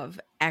of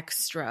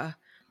extra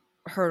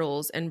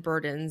hurdles and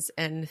burdens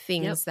and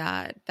things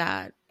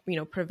that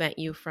prevent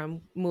you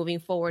from moving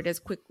forward as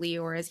quickly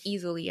or as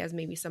easily as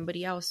maybe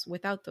somebody else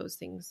without those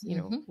things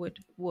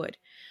would.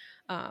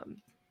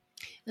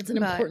 That's an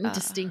important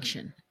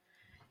distinction.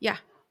 Yeah,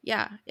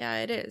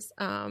 it is.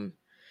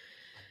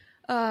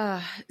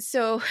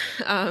 So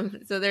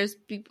there's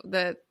people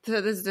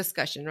so there's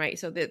discussion, right?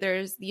 So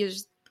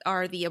these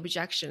are the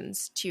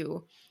objections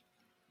to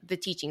the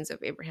teachings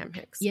of Abraham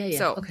Hicks. Yeah.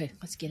 So, okay,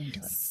 let's get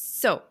into it.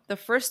 So the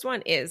first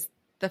one is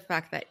the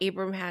fact that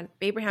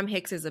Abraham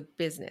Hicks is a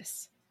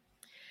business.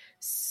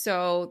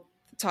 So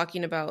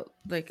talking about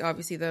like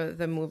obviously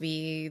the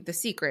movie The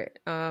Secret,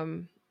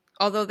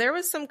 although there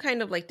was some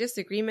kind of like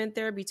disagreement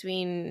there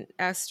between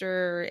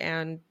Esther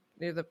and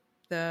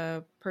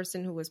the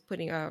person who was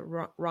putting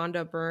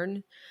Rhonda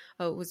Byrne,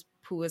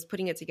 who was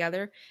putting it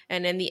together,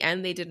 and in the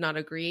end they did not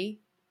agree.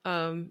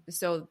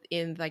 So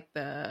in like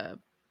the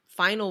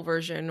final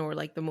version or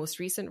like the most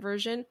recent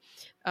version,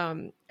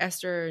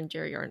 Esther and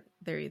Jerry aren't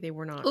there. They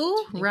were not.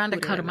 Ooh,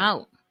 Rhonda cut him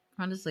out.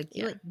 Rhonda's like,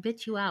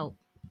 bitch, you out.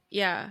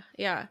 Yeah.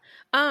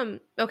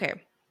 Okay.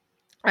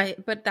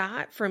 But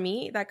that for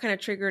me, that kind of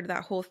triggered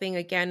that whole thing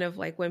again of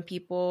like when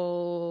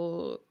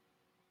people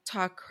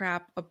talk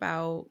crap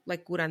about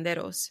like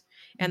curanderos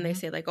and they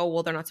say like, oh,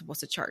 well, they're not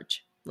supposed to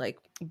charge. Like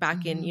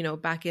back in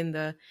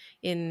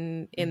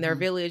their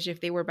village,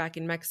 if they were back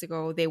in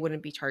Mexico, they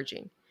wouldn't be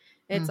charging.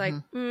 It's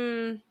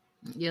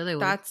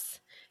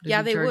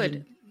yeah, they would. They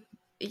would.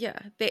 Yeah,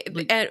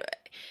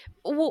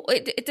 Well,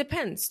 it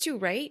depends too,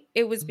 right?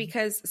 It was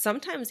because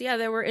sometimes, yeah,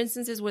 there were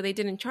instances where they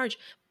didn't charge,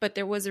 but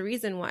there was a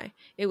reason why.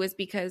 It was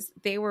because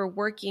they were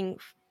working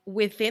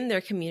within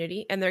their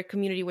community and their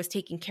community was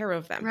taking care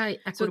of them. Right.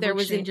 So there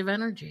was exchange of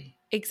energy.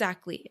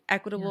 Exactly.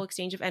 Equitable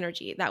exchange of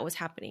energy that was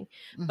happening.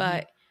 Mhm.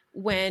 But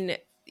when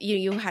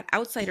you had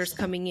outsiders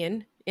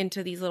coming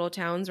into these little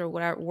towns or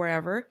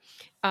wherever,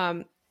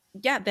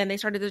 yeah, then they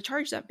started to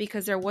charge them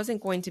because there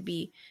wasn't going to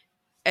be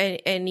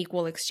an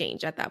equal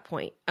exchange at that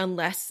point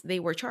unless they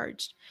were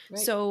charged. Right.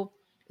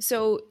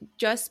 So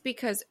just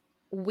because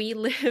we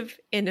live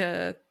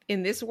in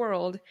this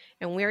world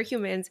and we're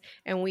humans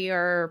and we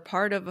are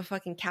part of a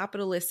fucking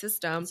capitalist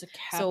system, It's a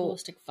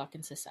capitalistic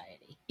fucking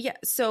society. yeah.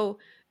 So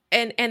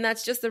and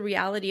that's just the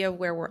reality of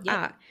where we're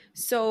at.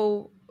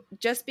 So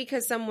just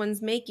because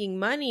someone's making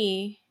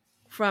money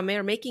from it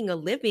or making a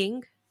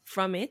living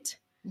from it,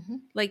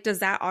 like, does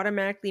that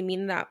automatically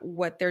mean that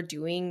what they're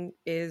doing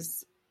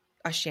is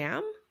a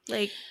sham?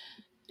 Like,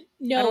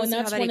 no, and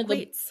that's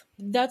equates.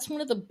 That's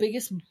one of the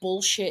biggest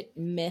bullshit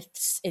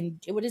myths. And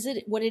what is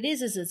it? What it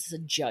is it's a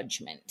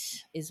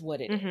judgment, is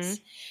what it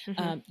is.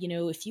 You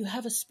know, if you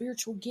have a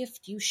spiritual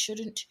gift, you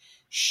shouldn't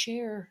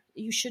share.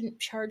 You shouldn't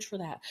charge for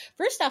that.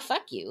 First off,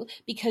 fuck you,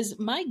 because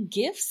my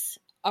gifts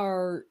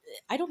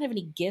I don't have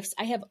any gifts.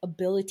 I have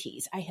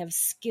abilities. I have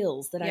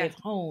skills that I have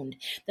honed,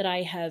 that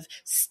I have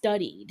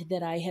studied,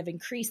 that I have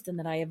increased, and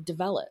that I have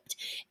developed.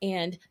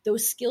 And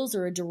those skills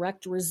are a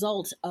direct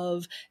result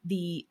of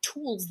the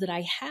tools that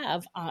I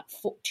have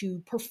to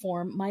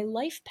perform my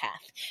life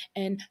path.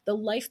 And the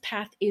life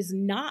path is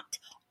not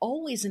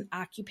always an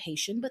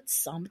occupation, but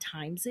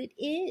sometimes it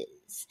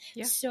is.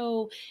 Yeah.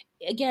 So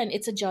again,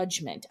 it's a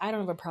judgment. I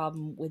don't have a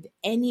problem with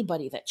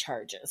anybody that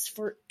charges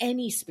for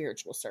any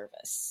spiritual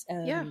service.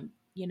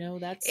 You know,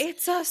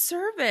 it's a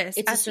service.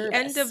 At the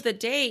end of the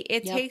day,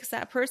 it takes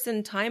that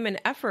person time and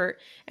effort.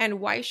 And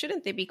why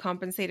shouldn't they be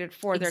compensated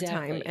for their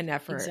time and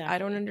effort? I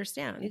don't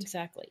understand.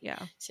 Exactly. Yeah.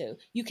 So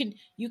you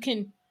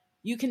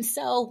can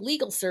sell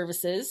legal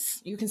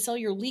services, you can sell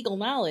your legal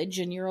knowledge,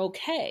 and you're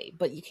okay,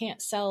 but you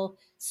can't sell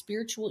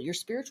your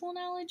spiritual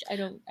knowledge. I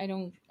don't,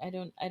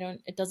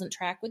 it doesn't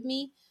track with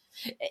me.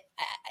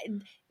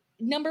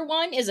 Number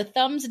one is a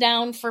thumbs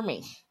down for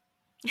me.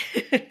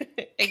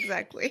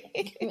 Exactly.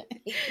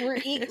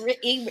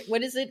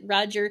 What is it?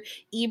 Roger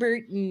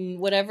Ebert and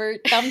whatever.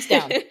 Thumbs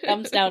down.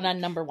 Thumbs down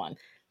on number one.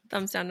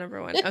 Thumbs down,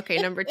 number one. Okay,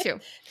 number two.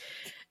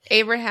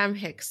 Abraham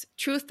Hicks,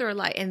 truth or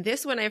lie? And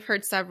this one I've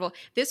heard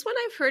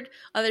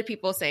other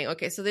people saying,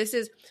 okay,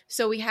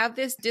 so we have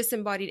this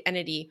disembodied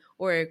entity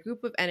or a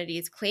group of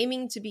entities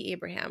claiming to be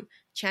Abraham,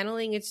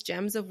 channeling its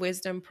gems of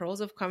wisdom,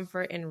 pearls of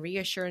comfort, and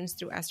reassurance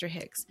through Esther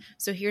Hicks.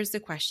 So here's the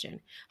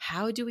question.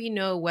 How do we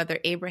know whether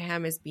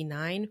Abraham is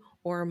benign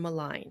or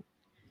malign?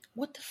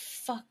 What the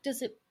fuck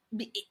does it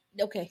be?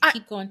 Okay,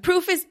 keep going.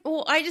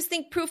 I just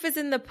think proof is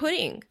in the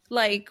pudding.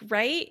 Like,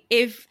 right?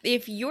 If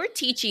your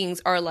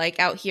teachings are like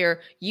out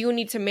here, you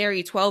need to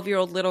marry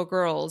 12-year-old little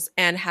girls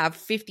and have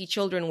 50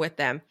 children with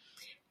them,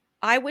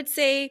 I would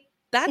say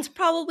that's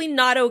probably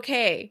not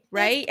okay,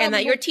 right? And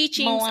that your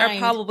teachings are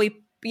probably,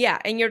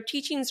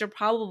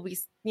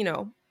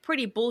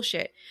 pretty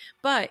bullshit.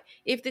 But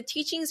if the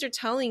teachings are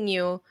telling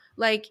you,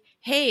 like,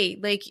 hey,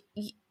 like,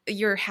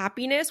 your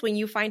happiness, when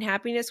you find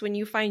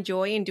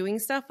joy in doing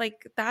stuff,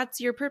 like, that's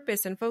your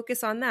purpose and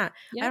focus on that.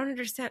 I don't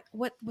understand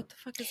what the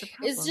fuck is the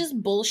problem. It's just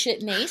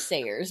bullshit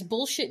naysayers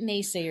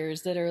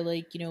that are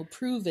like,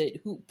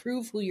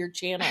 prove who you're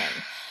channeling.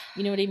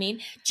 You know what I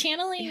mean?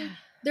 Channeling,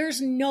 there's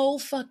no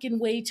fucking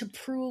way to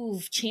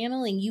prove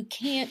channeling. You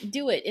can't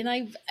do it. And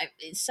I've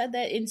said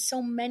that in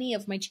so many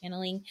of my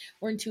channeling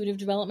or intuitive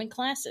development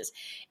classes.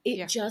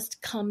 It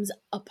just comes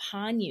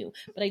upon you.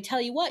 But I tell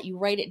you what, you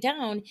write it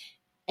down,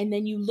 and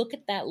then you look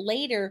at that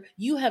later,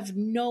 you have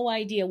no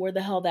idea where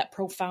the hell that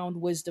profound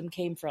wisdom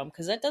came from,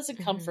 because that doesn't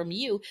come from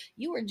you.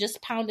 You were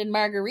just pounding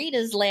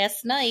margaritas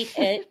last night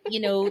at,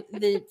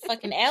 the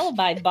fucking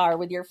alibi bar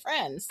with your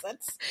friends.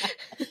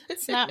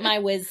 That's not my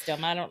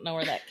wisdom. I don't know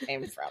where that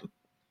came from.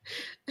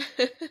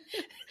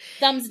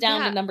 Thumbs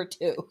down to number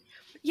two.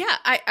 Yeah,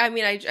 I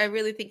mean, I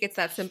really think it's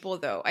that simple,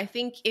 though. I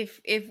think if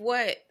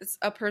what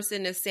a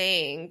person is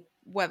saying,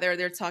 whether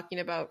they're talking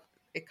about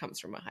it comes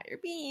from a higher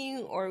being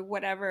or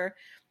whatever,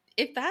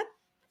 if that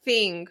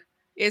thing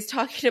is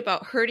talking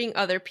about hurting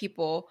other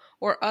people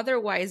or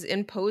otherwise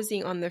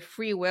imposing on the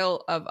free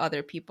will of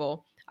other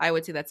people, I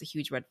would say that's a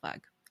huge red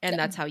flag. And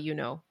that's how you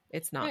know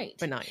it's not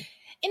benign.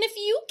 And if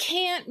you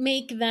can't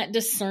make that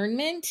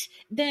discernment,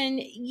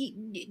 then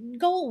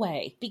go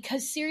away.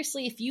 Because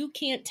seriously, if you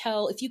can't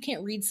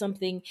read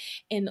something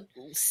and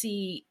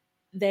see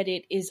that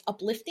it is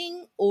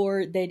uplifting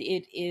or that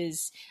it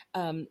is,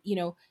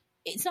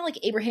 it's not like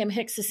Abraham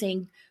Hicks is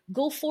saying,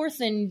 go forth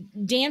and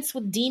dance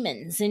with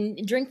demons and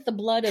drink the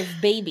blood of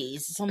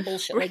babies, some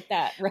bullshit like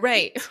that.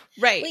 Right.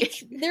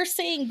 Like, they're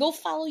saying, go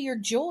follow your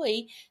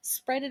joy,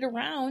 spread it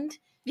around,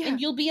 and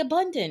you'll be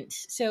abundant.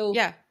 So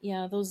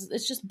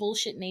it's just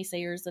bullshit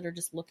naysayers that are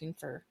just looking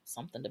for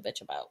something to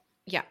bitch about.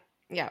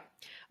 Yeah.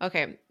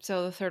 Okay.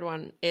 So the third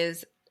one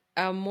is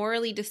a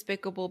morally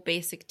despicable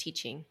basic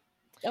teaching.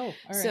 Oh, all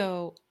right.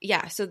 So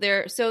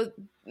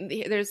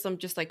there's some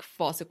just like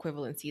false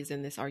equivalencies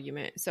in this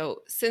argument.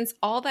 So since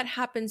all that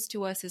happens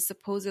to us is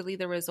supposedly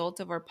the result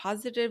of our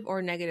positive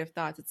or negative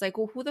thoughts, it's like,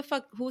 well,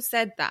 who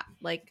said that?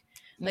 Like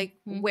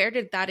where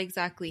did that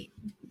exactly?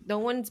 No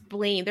one's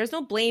blame. There's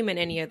no blame in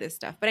any of this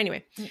stuff. But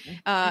anyway,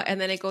 and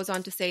then it goes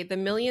on to say the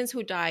millions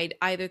who died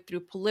either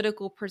through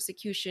political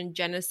persecution,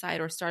 genocide,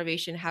 or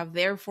starvation have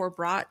therefore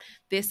brought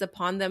this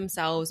upon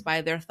themselves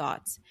by their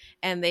thoughts,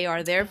 and they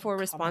are therefore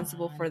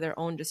responsible for their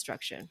own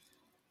destruction.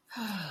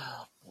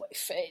 Oh, boy.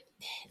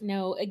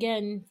 No,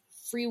 again,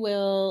 free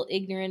will,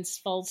 ignorance,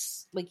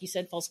 false, like you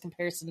said, false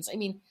comparisons. I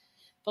mean,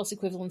 false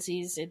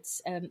equivalencies.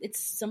 It's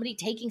somebody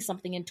taking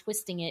something and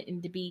twisting it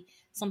into be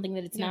something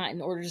that it's not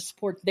in order to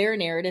support their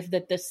narrative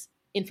that this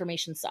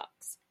information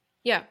sucks.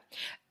 Yeah.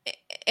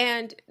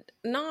 And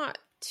not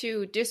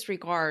to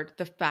disregard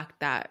the fact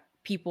that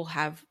people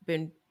have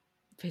been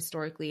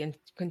historically and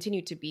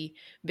continue to be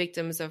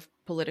victims of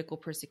political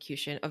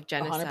persecution, of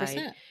genocide,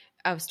 100%.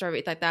 of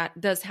starvation. That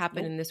does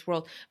happen in this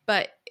world.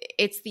 But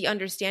it's the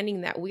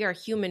understanding that we are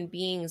human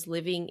beings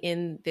living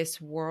in this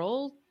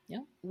world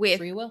with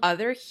free will.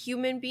 Other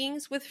human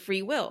beings with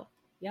free will.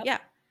 Yep. Yeah.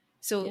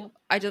 So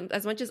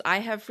as much as I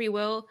have free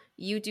will,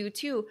 you do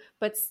too.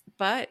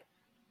 But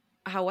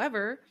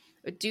however,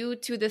 due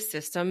to the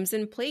systems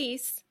in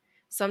place,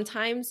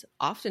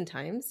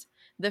 oftentimes,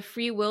 the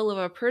free will of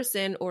a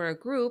person or a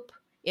group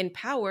in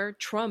power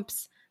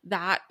trumps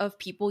that of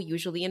people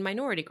usually in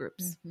minority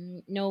groups. Mm-hmm.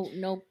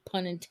 No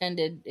pun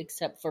intended,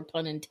 except for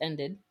pun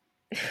intended.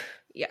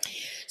 Yeah.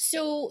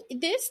 So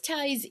this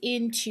ties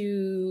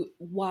into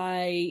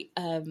why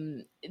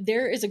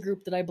there is a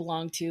group that I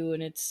belong to,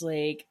 and it's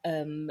like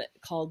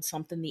called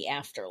something the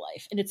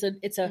Afterlife, and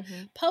it's a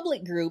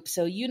public group,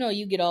 so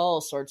you get all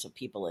sorts of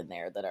people in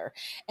there that are,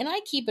 and I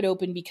keep it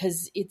open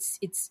because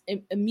it's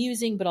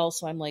amusing, but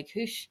also I'm like,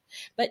 whoosh.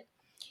 But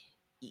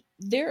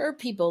there are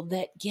people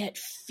that get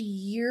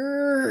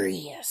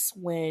furious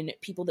when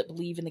people that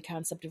believe in the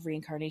concept of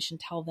reincarnation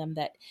tell them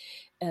that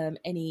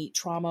any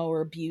trauma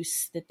or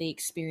abuse that they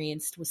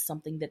experienced was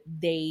something that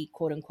they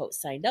quote unquote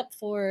signed up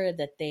for,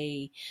 that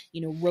they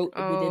wrote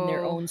within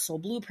their own soul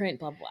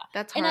blueprint, blah blah.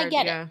 That's hard. And I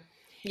get it.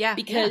 Yeah.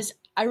 Because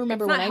I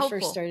remember when I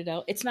first started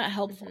out, it's not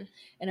helpful.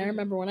 Mm-hmm. And I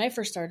remember when I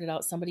first started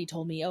out, somebody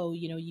told me, oh,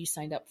 you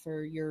signed up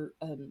for your,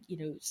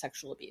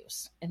 sexual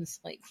abuse. And it's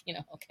like,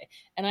 okay.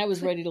 And I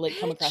was ready to like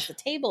come across the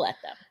table at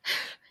them.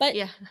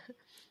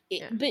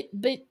 But,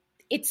 but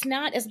it's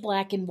not as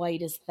black and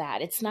white as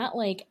that. It's not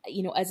like,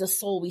 as a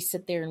soul, we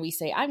sit there and we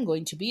say, I'm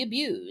going to be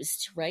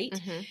abused, right?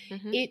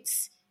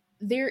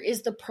 There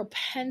is the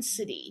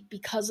propensity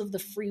because of the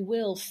free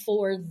will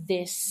for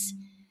this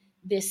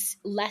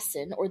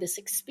lesson or this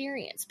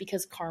experience,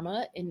 because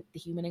karma in the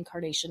human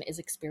incarnation is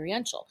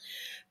experiential.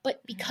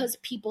 But because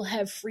people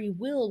have free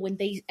will, when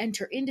they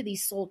enter into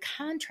these soul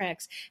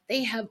contracts,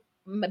 they have,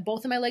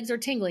 both of my legs are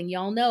tingling.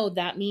 Y'all know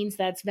that means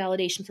that's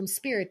validation from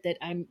spirit that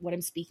what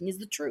I'm speaking is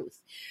the truth.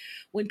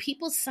 When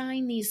people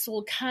sign these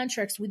soul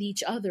contracts with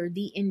each other,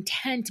 the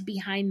intent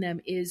behind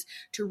them is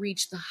to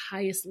reach the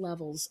highest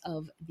levels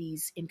of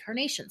these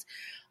incarnations.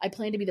 I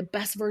plan to be the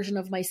best version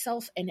of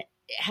myself and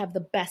have the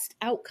best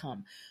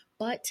outcome.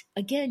 But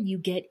again, you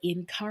get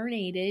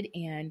incarnated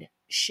and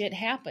shit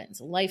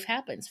happens. Life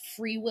happens.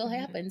 Free will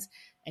happens.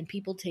 And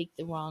people take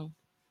the wrong,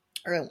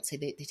 or I won't say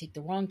they take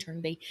the wrong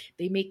turn. They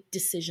make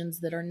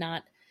decisions that are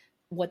not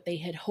what they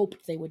had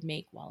hoped they would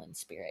make while in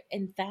spirit.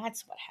 And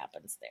that's what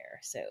happens there.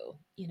 So,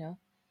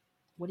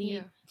 what do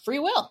you, free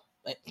will.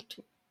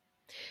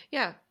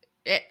 Yeah.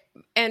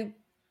 And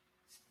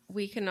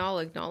we can all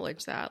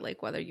acknowledge that,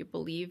 like whether you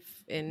believe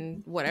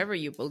in whatever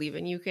you believe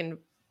in, you can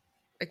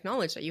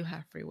acknowledge that you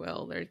have free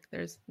will.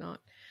 There's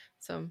not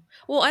some,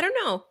 well, I don't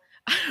know.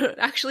 I don't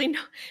actually know.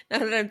 Now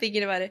that I'm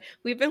thinking about it,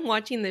 we've been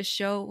watching this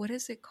show. What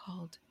is it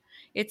called?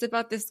 It's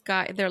about this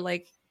guy. They're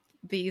like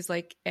these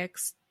like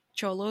ex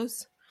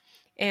cholos,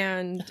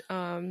 and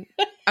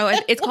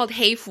it's called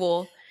Hey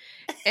Fool.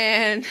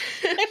 And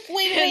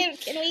wait,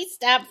 can we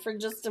stop for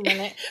just a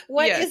minute?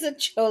 What is a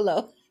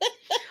cholo?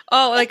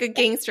 Oh, like a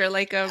gangster,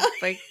 like a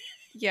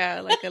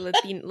Latino,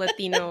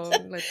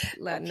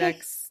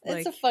 Latinx.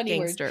 That's like a funny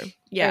gangster. word.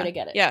 Yeah, right, I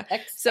get it. Yeah,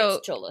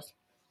 Ex-cholos.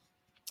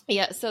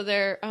 Yeah, so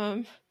they're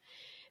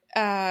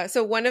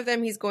so one of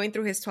them, he's going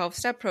through his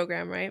 12-step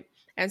program, right?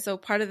 And so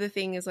part of the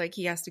thing is like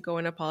he has to go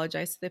and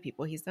apologize to the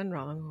people he's done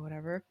wrong or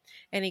whatever.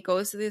 And he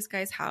goes to this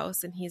guy's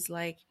house and he's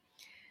like,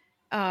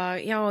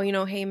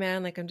 hey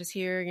man, like I'm just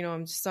here,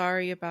 I'm just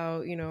sorry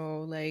about,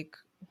 like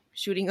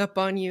shooting up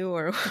on you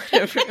or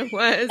whatever it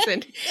was.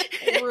 And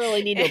I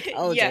really need to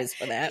apologize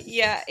for that.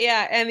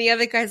 Yeah. And the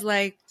other guy's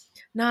like,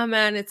 nah,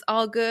 man, it's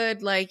all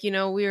good. Like, we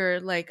were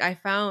like, I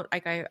found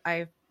like,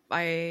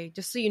 I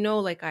just so you know,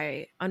 like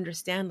I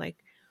understand like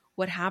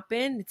what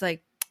happened. It's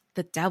like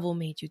the devil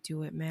made you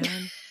do it, man.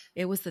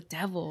 It was the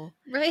devil.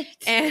 Right.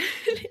 And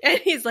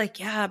he's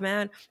like, yeah,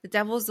 man, the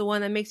devil's the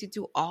one that makes you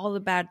do all the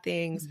bad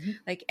things. Mm-hmm.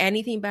 Like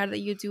anything bad that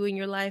you do in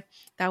your life,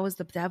 that was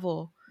the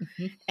devil.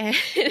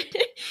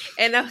 Mm-hmm.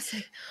 And I was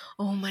like,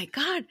 oh my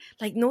God.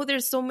 Like, no,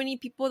 there's so many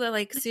people that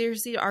like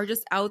seriously are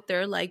just out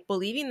there like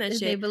believing that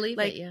shit. They believe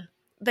like, it, yeah.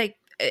 Like,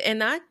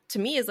 and that to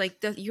me is like,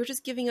 you're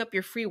just giving up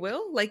your free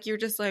will. Like, you're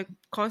just like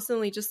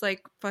constantly just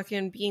like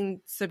fucking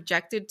being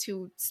subjected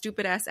to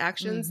stupid ass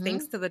actions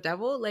thanks to the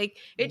devil. Like,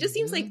 it just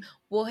seems like,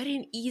 what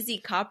an easy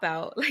cop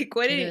out. Like,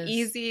 what an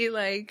easy,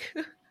 like,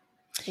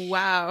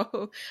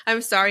 wow.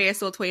 I'm sorry I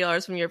stole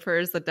 $20 from your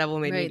purse. The devil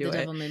made me do it. The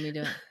devil made me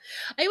do it.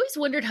 I always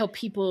wondered how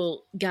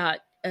people got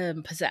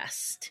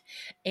possessed.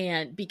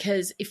 And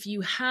because if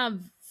you have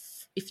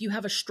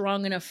a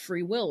strong enough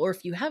free will, or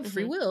if you have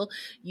free will,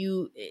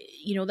 you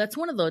know, that's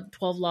one of the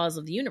 12 laws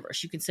of the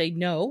universe. You can say,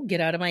 no,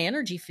 get out of my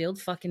energy field,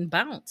 fucking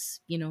bounce,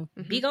 you know,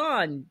 be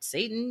gone,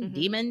 Satan,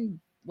 demon,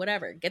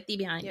 whatever, get thee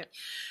behind me.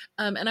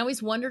 And I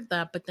always wondered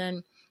that, but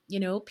then, you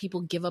know,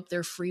 people give up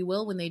their free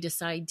will when they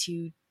decide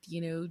to,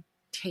 you know,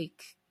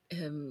 take,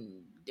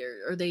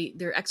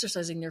 they're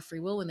exercising their free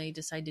will when they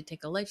decide to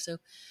take a life. So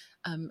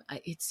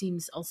it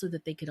seems also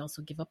that they could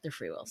also give up their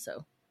free will.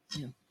 So,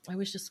 you know, I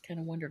was just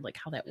kind of wondered like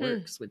how that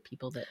works with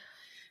people that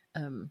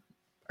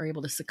are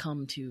able to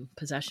succumb to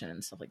possession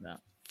and stuff like that.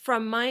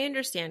 From my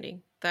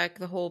understanding, like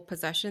the whole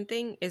possession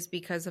thing is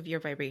because of your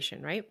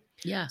vibration, right?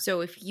 Yeah. So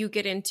if you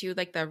get into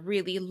like the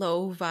really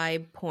low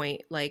vibe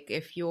point, like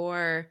if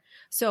you're,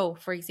 so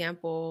for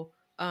example,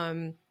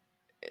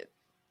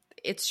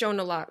 it's shown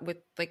a lot with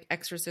like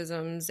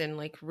exorcisms and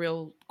like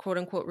real quote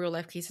unquote real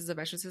life cases of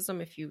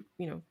exorcism. If you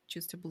know,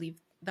 choose to believe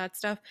that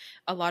stuff,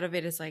 a lot of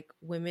it is like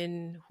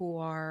women who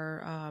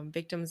are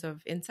victims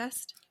of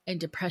incest and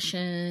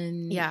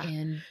depression,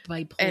 and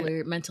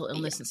bipolar, mental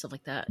illness and stuff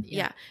like that.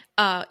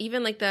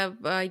 Even like the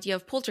idea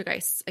of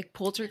poltergeists, like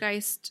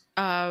poltergeist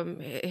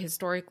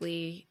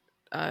historically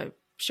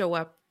show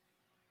up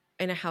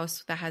in a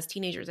house that has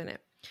teenagers in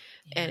it,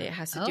 and it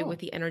has to do with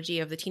the energy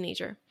of the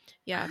teenager.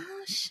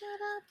 Oh, shut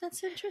up,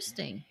 that's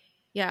interesting.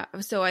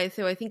 So I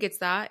think it's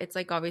that. It's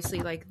like obviously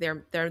like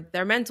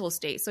their mental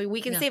state. So we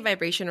can say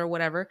vibration or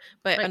whatever,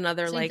 but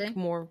another same like thing.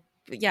 More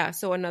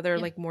so another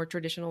like more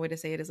traditional way to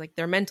say it is like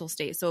their mental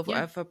state. So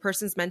if a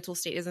person's mental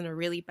state is in a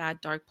really bad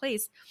dark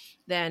place,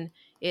 then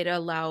it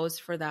allows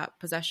for that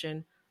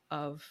possession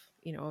of,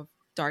 you know, a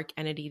dark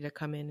entity to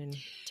come in and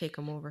take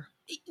them over.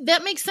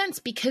 That makes sense,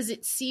 because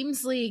it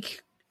seems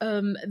like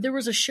there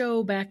was a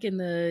show back in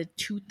the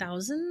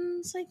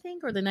 2000s, I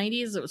think, or the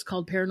 90s. It was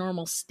called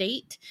Paranormal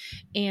State.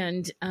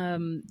 And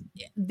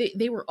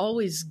they were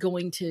always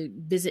going to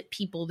visit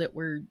people that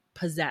were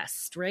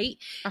possessed, right?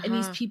 And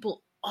these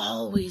people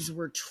always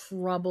were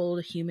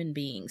troubled human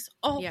beings.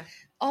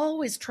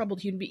 Always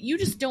troubled human beings. You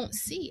just don't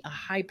see a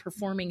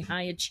high-performing,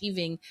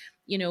 high-achieving,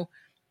 you know,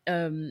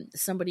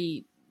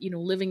 somebody, you know,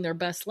 living their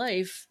best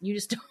life. You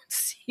just don't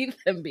see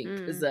them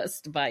being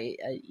possessed by,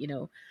 you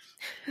know...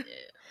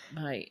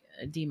 by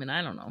a demon.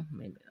 I don't know.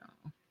 Maybe. I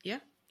don't know.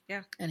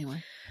 Yeah.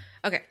 Anyway.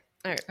 Okay.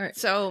 All right.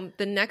 So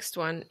the next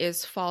one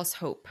is false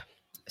hope.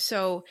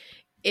 So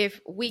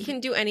if we can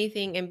do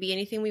anything and be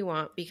anything we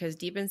want, because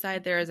deep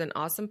inside there is an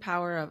awesome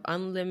power of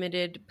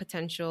unlimited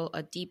potential,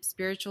 a deep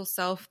spiritual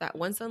self that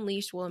once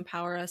unleashed will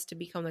empower us to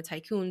become the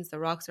tycoons, the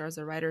rock stars,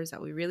 the writers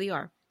that we really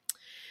are.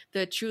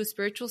 The true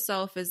spiritual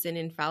self is an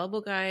infallible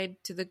guide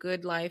to the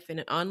good life and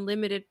an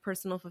unlimited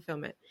personal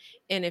fulfillment.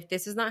 And if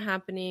this is not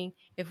happening,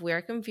 if we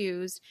are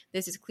confused,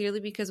 this is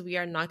clearly because we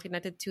are not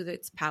connected to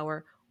its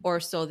power, or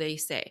so they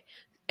say.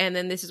 And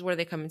then this is where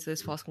they come into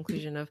this false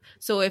conclusion of,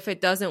 so if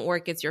it doesn't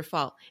work, it's your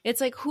fault.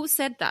 It's like, who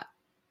said that?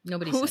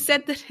 Nobody Who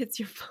said that it's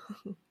your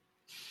fault?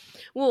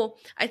 Well,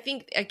 I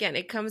think, again,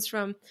 it comes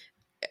from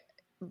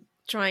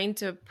trying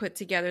to put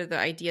together the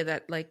idea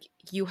that, like,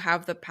 you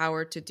have the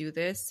power to do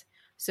this.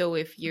 So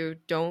if you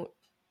don't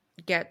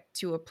get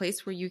to a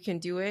place where you can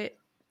do it,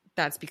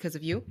 that's because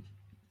of you.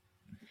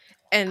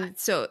 And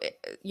so,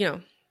 you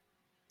know,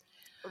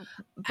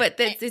 but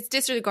it's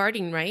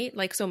disregarding, right?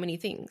 Like so many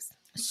things.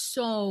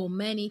 So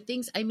many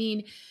things. I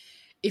mean,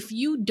 if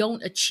you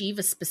don't achieve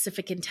a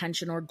specific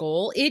intention or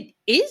goal, it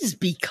is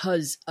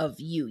because of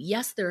you.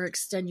 Yes, there are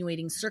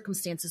extenuating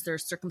circumstances. There are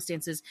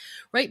circumstances,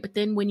 right? But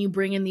then when you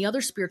bring in the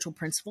other spiritual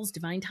principles,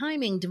 divine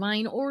timing,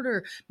 divine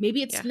order,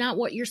 maybe it's not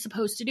what you're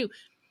supposed to do.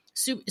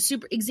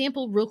 Super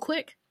example real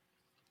quick.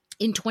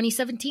 In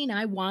 2017,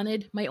 I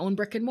wanted my own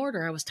brick and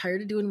mortar. I was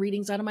tired of doing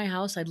readings out of my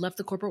house. I'd left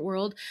the corporate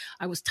world.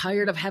 I was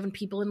tired of having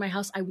people in my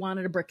house. I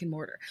wanted a brick and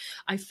mortar.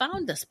 I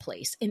found this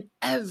place and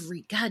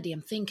every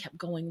goddamn thing kept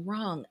going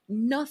wrong.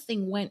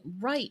 Nothing went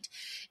right.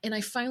 And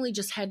I finally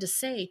just had to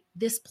say,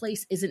 this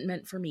place isn't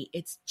meant for me.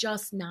 It's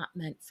just not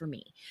meant for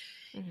me.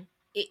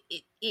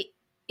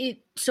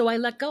 So I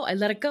let go. I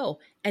let it go.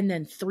 And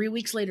then 3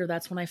 weeks later,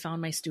 that's when I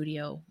found my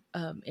studio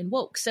in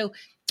Woke. So,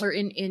 or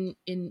in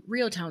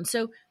Riotown.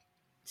 So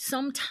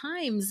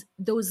sometimes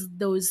those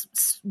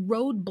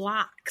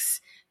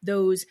roadblocks,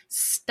 those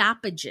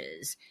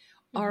stoppages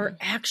are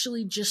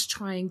actually just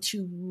trying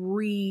to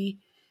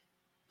redirect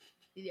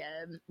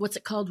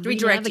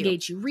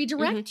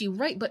you.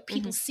 Right. But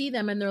people see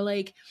them and they're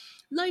like,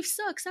 life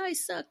sucks. I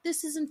suck.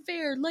 This isn't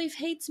fair. Life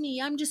hates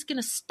me. I'm just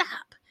going to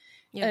stop.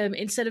 Yeah.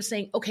 Instead of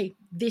saying, okay,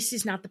 this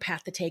is not the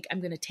path to take. I'm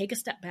going to take a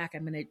step back.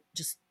 I'm going to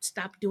just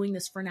stop doing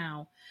this for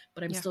now,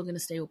 but I'm still going to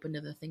stay open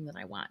to the thing that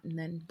I want. And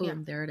then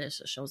boom, there it is.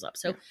 It shows up.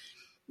 So,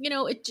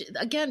 it,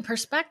 again,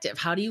 perspective.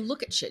 How do you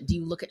look at shit? Do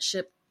you look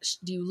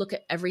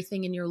at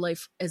everything in your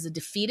life as a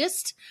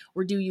defeatist,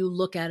 or do you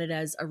look at it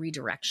as a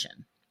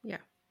redirection? Yeah.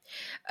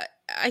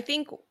 I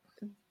think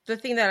the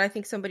thing that I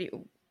think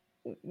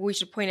we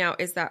should point out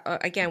is that,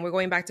 again, we're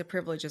going back to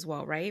privilege as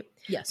well, right?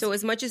 Yes. So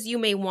as much as you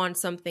may want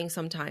something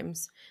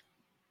sometimes,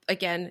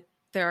 again,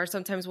 there are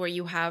sometimes where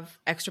you have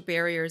extra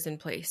barriers in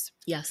place.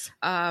 Yes.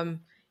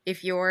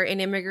 If you're an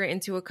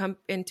immigrant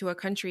into a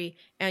country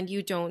and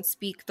you don't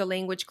speak the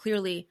language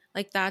clearly,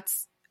 like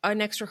that's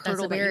an extra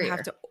hurdle that you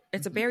have to,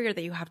 it's a barrier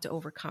that you have to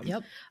overcome.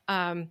 Yep.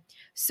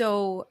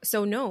 So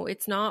no,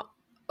 it's not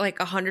like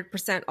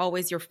 100%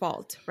 always your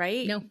fault,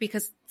 right? No,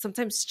 because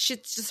sometimes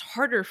shit's just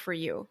harder for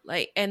you.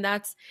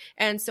 And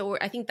so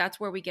I think that's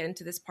where we get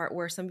into this part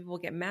where some people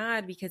get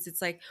mad because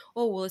it's like,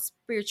 oh, well,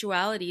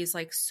 spirituality is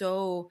like,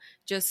 so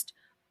just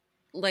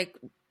like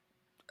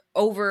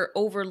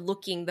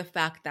overlooking the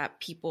fact that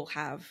people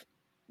have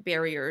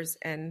barriers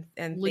and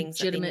things that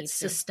legitimate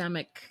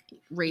systemic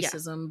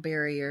racism,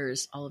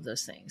 barriers, all of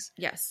those things.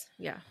 Yes.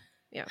 Yeah.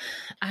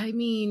 I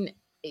mean,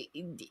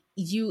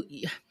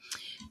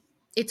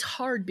 it's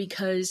hard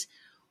because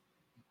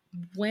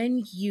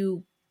when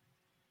you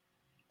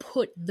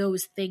put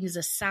those things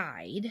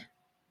aside,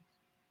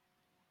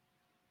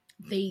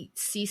 they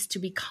cease to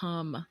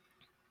become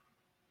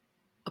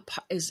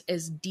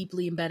as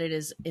deeply embedded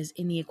as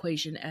in the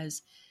equation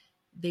as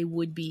they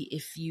would be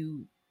if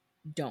you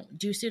don't.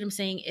 Do you see what I'm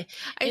saying?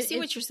 I see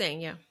what you're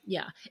saying. Yeah.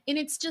 Yeah. And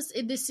it's just,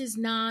 this is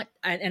not,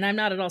 and I'm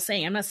not at all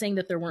saying, I'm not saying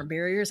that there weren't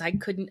barriers. I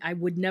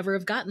would never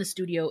have gotten the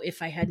studio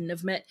if I hadn't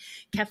have met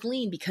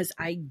Kathleen, because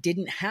I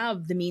didn't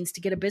have the means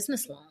to get a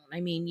business loan.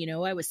 I mean,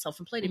 I was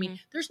self-employed. Mm-hmm. I mean,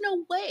 there's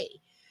no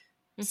way.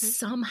 Mm-hmm.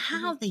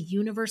 Somehow the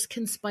universe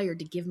conspired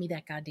to give me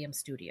that goddamn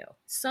studio.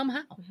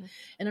 Somehow. Mm-hmm.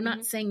 And I'm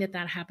not saying that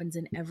happens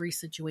in every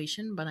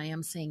situation, but I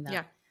am saying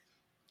that,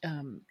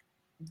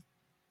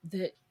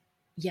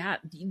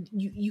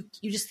 you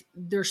just,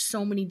 there's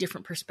so many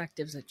different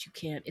perspectives that you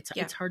can't,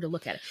 it's hard to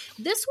look at it.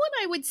 This one,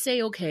 I would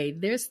say, okay,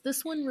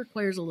 this one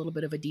requires a little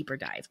bit of a deeper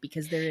dive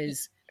because there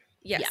is.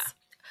 Yes. Yeah.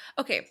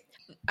 Okay.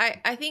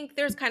 I think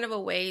there's kind of a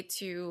way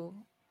to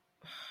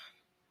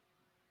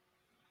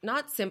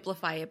not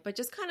simplify it, but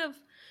just kind of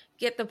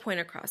get the point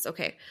across.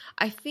 Okay.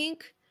 I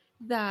think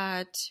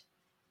that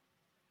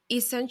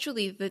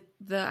essentially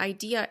the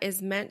idea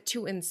is meant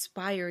to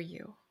inspire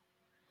you.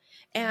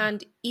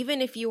 And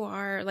even if you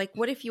are like,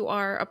 what if you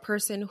are a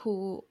person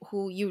who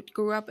you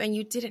grew up and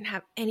you didn't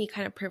have any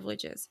kind of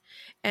privileges,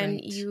 and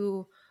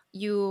you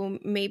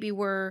maybe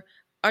were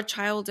a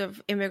child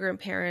of immigrant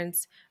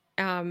parents,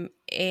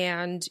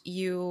 and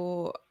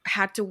you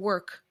had to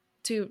work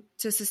to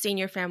sustain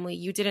your family.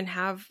 You didn't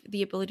have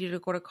the ability to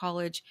go to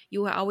college.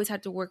 You always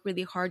had to work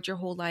really hard your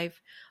whole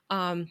life.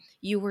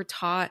 You were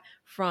taught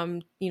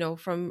from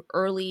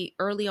early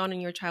on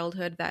in your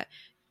childhood that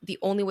the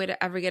only way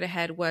to ever get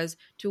ahead was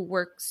to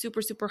work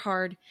super, super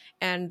hard,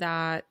 and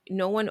that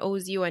no one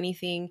owes you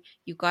anything.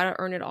 You got to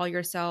earn it all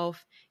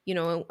yourself,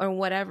 or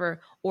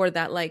whatever, or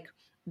that like,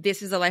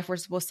 this is the life we're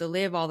supposed to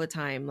live all the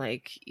time.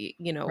 Like,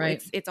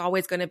 it's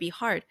always going to be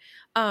hard.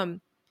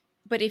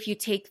 But if you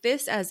take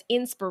this as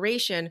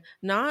inspiration,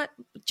 not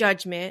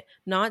judgment,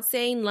 not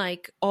saying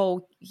like,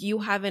 oh,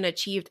 you haven't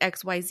achieved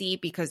XYZ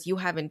because you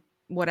haven't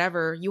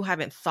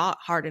thought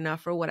hard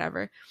enough or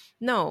whatever.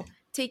 No,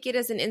 take it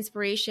as an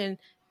inspiration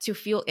to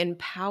feel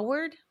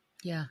empowered.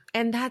 Yeah.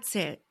 And that's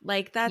it.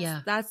 Like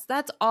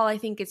that's all I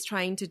think it's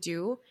trying to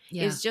do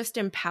is just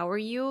empower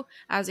you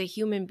as a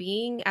human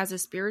being, as a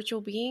spiritual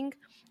being.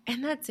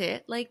 And that's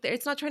it. Like,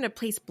 it's not trying to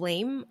place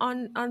blame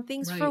on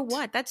things for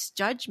what? That's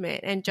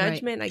judgment. And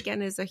judgment,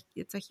 again,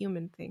 it's a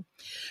human thing.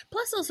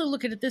 Plus, also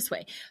look at it this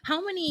way.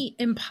 How many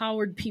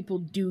empowered people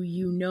do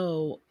you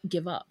know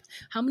give up?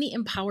 How many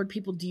empowered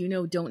people do you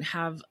know don't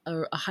have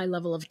a high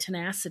level of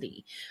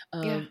tenacity,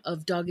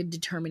 of dogged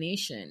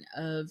determination,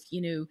 of,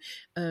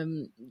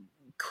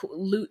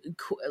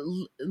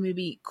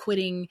 maybe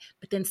quitting,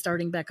 but then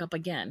starting back up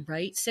again,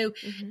 right? So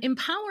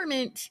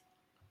empowerment,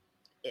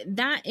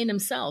 that in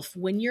himself,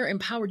 when you're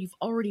empowered, you've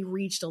already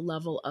reached a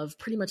level of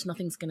pretty much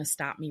nothing's going to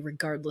stop me,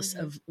 regardless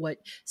of what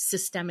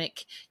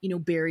systemic,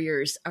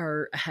 barriers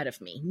are ahead of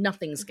me.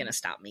 Nothing's going to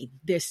stop me.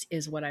 This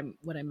is what I'm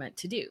meant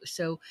to do.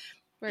 So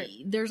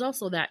there's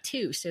also that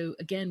too. So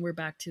again, we're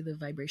back to the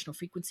vibrational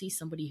frequency.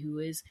 Somebody who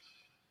is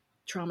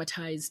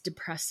traumatized,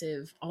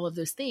 depressive, all of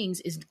those things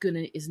is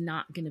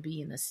not gonna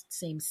be in the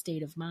same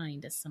state of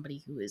mind as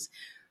somebody who is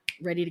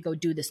ready to go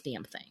do this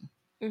damn thing.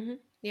 Mm-hmm.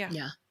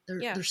 Yeah.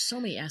 There's so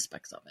many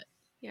aspects of it.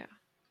 Yeah.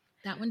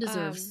 That one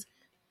deserves,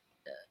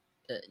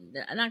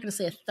 I'm not going to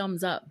say a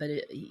thumbs up, but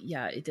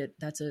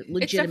that's a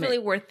legitimate. It's definitely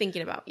worth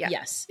thinking about. Yeah.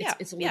 Yes.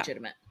 It's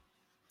legitimate.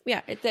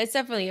 Yeah. It's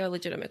definitely a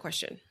legitimate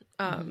question.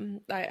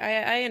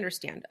 I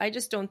understand. I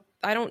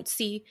don't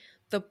see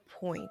the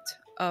point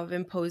of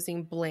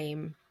imposing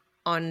blame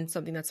on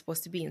something that's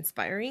supposed to be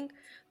inspiring.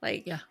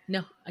 Like, Yeah.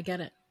 No, I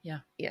get it. Yeah.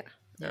 yeah.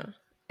 Yeah.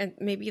 And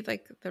maybe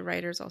like the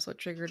writer's also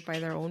triggered by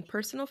their own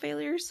personal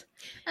failures.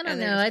 I don't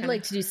And they're know. just I'd kinda-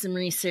 like to do some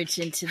research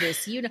into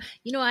this. You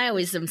know, I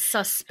always am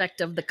suspect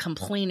of the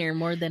complainer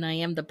more than I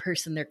am the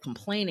person they're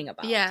complaining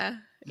about. Yeah.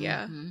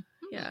 Yeah. Mhm.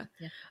 Yeah.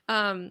 Yeah.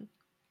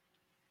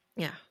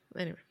 Yeah.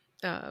 Anyway.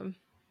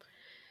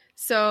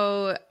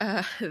 So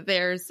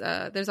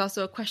there's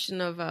also a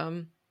question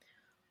of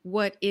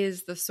what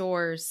is the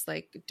source?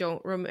 Like,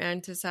 don't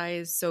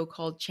romanticize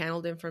so-called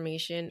channeled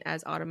information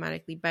as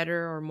automatically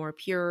better or more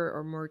pure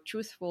or more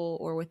truthful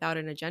or without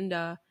an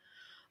agenda.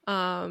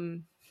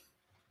 And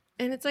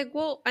it's like,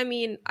 well, I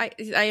mean,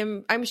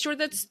 I'm sure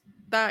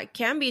that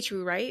can be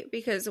true, right?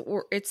 Because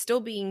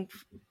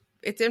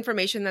it's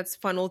information that's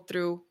funneled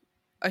through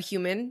a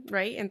human,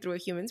 right? And through a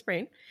human's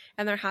brain.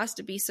 And there has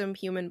to be some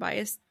human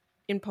bias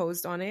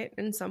imposed on it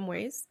in some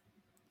ways.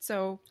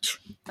 So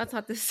that's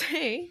not to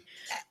say,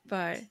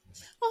 but 100%.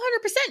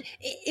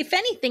 If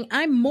anything,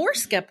 I'm more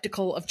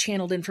skeptical of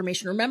channeled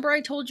information. Remember I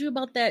told you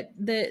about that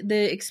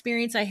the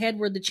experience I had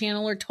where the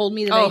channeler told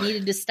me that I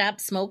needed to stop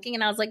smoking,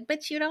 and I was like,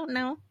 but you don't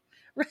know.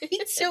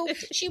 Right? So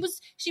she was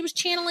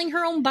channeling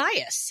her own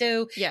bias.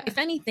 So yeah. if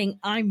anything,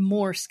 I'm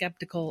more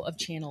skeptical of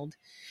channeled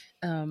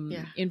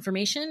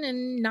information,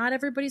 and not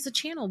everybody's a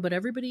channel, but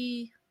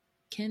everybody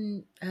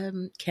can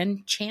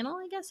channel,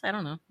 I guess. I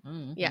don't know.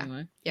 Yeah.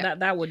 Anyway, yeah.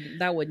 That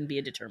wouldn't be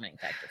a determining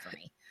factor for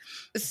me.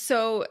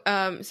 So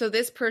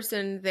this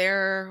person,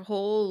 their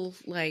whole,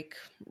 like,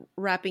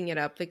 wrapping it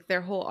up, like,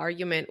 their whole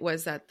argument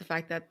was that the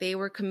fact that they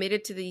were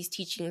committed to these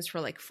teachings for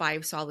like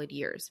 5 solid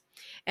years.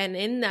 And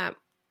in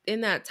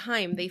that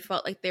time, they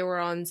felt like they were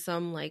on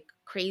some like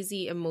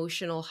crazy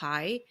emotional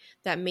high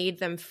that made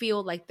them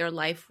feel like their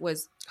life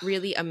was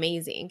really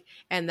amazing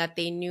and that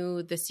they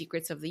knew the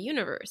secrets of the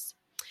universe.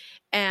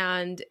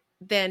 And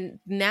then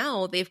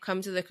now they've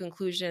come to the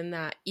conclusion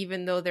that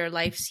even though their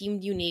life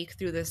seemed unique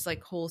through this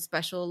like whole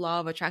special law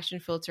of attraction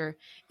filter,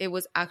 it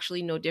was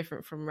actually no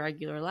different from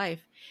regular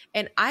life.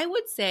 And I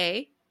would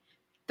say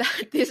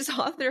that this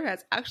author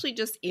has actually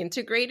just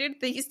integrated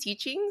these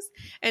teachings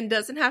and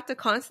doesn't have to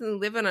constantly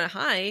live on a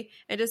high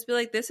and just be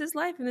like, this is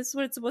life and this is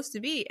what it's supposed to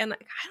be. And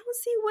like, I don't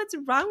see what's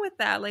wrong with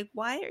that. Like,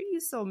 why are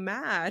you so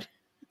mad?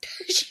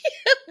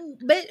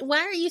 But why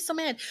are you so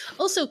mad?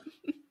 Also,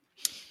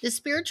 the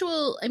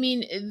spiritual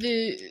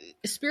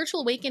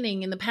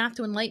awakening and the path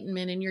to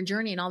enlightenment and your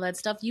journey and all that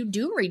stuff, you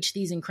do reach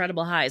these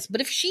incredible highs.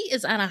 But if she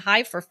is on a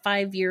high for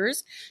 5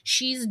 years,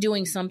 she's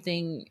doing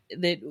something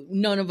that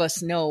none of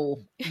us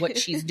know what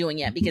she's doing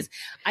yet, because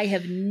I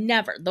have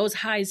never, those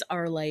highs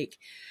are like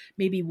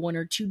maybe 1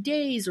 or 2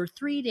 days or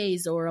 3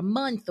 days or a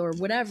month or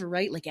whatever,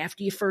 right? Like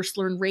after you first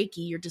learn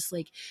Reiki, you're just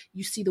like,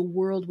 you see the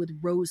world with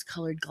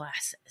rose-colored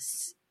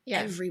glasses.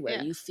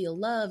 Everywhere. You feel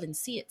love and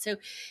see it. So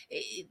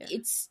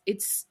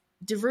it's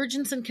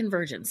divergence and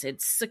convergence.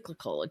 It's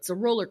cyclical. It's a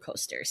roller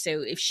coaster.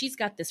 So if she's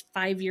got this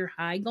 5-year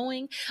high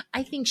going,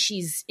 I think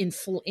she's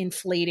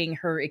inflating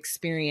her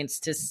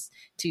experience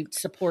to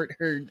support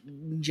her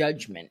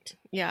judgment.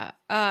 Yeah.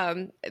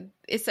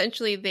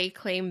 Essentially, they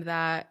claim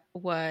that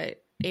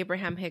what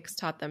Abraham Hicks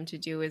taught them to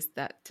do is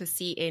that to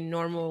see a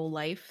normal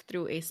life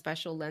through a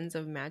special lens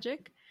of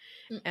magic.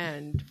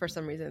 And for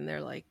some reason,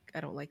 they're like, I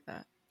don't like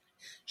that.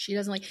 She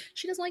doesn't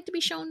like to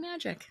be shown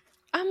magic.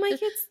 I'm like,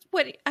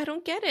 I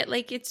don't get it.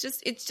 Like, it's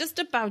just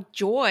about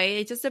joy.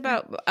 It's just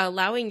about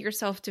allowing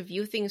yourself to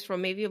view things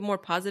from maybe a more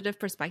positive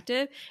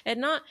perspective,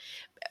 and not,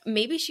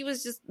 maybe she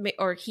was just,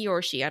 or he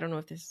or she, I don't know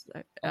if this,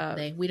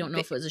 we don't know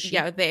if it was a she.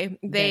 Yeah, they,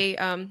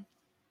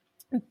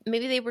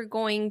 maybe they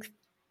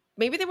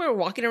were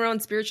walking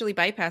around spiritually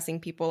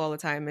bypassing people all the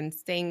time and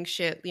saying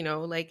shit, you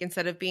know, like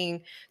instead of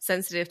being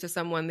sensitive to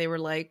someone, they were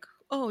like,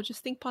 oh,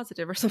 just think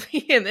positive or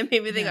something. And then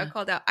maybe they got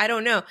called out. I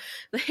don't know.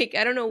 Like,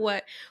 I don't know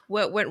what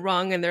went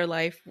wrong in their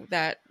life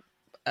that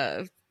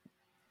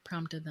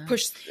prompted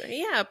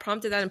that.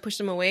 Prompted that and pushed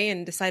them away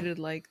and decided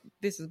like,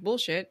 this is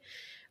bullshit.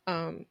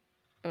 I don't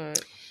know.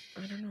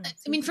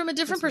 I mean, from a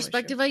different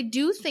perspective, I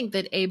do think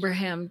that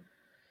Abraham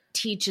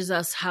teaches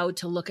us how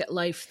to look at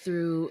life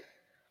through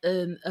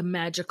a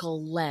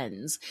magical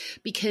lens,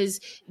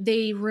 because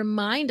they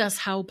remind us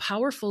how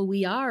powerful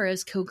we are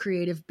as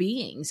co-creative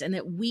beings, and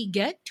that we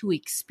get to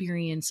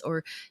experience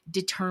or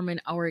determine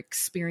our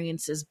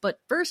experiences. But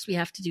first we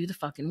have to do the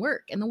fucking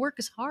work, and the work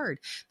is hard.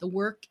 The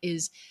work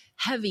is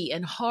heavy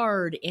and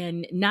hard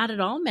and not at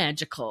all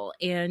magical,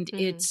 and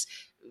it's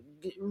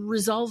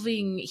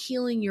resolving,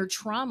 healing your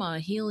trauma,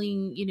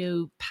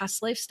 healing,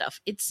 past life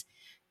stuff. It's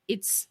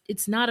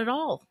not at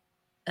all.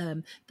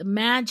 The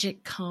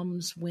magic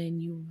comes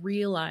when you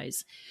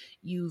realize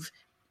you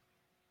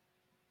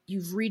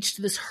reached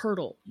this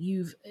hurdle.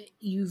 You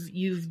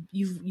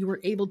were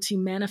able to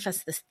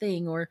manifest this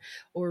thing or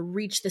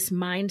reach this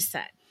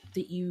mindset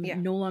that you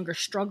no longer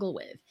struggle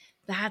with.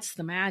 That's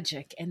the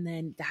magic, and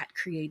then that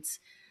creates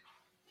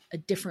a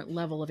different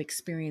level of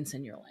experience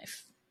in your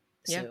life.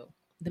 So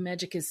the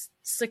magic is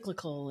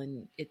cyclical,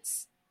 and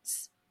it's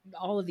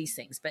all of these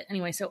things. But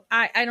anyway, so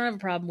I don't have a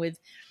problem with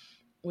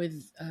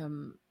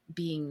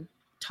being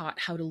taught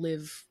how to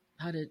live,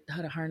 how to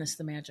harness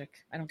the magic.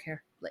 I don't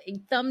care.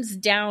 Like, thumbs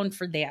down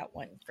for that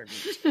one for me.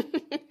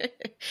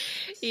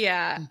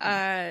 Yeah,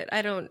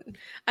 I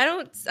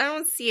don't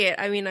see it.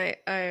 I mean,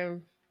 I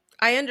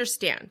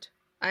understand.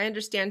 I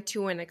understand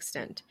to an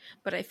extent,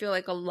 but I feel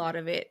like a lot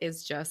of it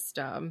is just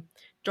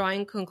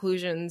drawing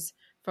conclusions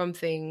from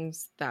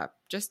things that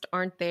just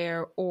aren't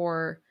there,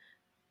 or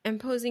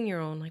imposing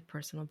your own like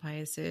personal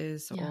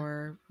biases, Yeah.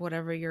 or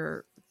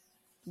whatever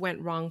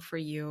went wrong for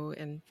you,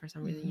 and for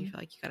some reason you feel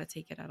like you got to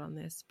take it out on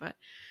this. But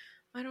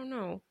I don't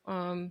know.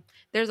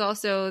 There's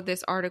also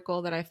this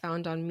article that I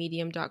found on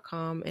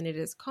medium.com, and it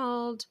is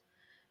called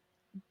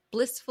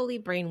Blissfully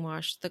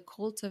Brainwashed: The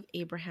Cult of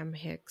Abraham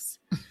Hicks.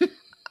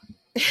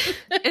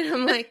 And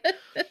I'm like,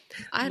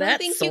 I don't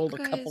think sold you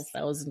guys... a couple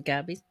thousand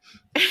copies.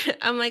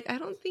 I'm like, I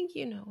don't think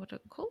you know what a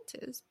cult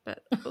is,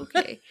 but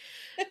okay.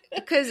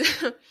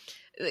 Because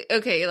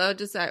okay,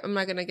 I'm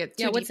not gonna get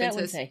too what's deep that into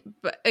one this, say?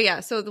 but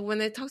so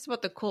when it talks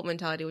about the cult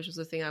mentality, which was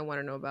the thing I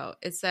want to know about,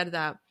 it said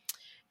that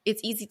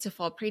it's easy to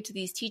fall prey to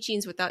these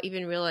teachings without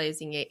even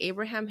realizing it.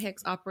 Abraham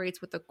Hicks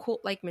operates with a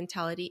cult-like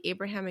mentality.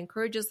 Abraham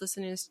encourages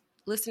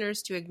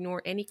listeners to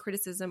ignore any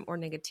criticism or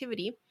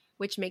negativity,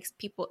 which makes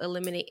people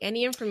eliminate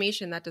any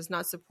information that does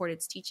not support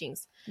its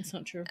teachings. That's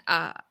not true.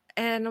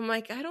 And I'm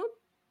like,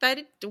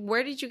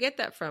 where did you get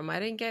that from? I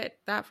didn't get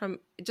that from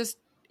just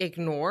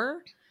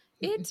ignore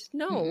it.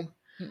 No.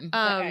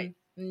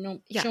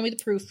 No. Yeah. Show me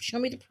the proof. Show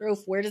me the proof.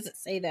 Where does it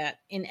say that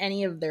in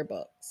any of their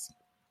books?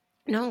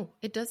 No,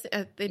 it doesn't.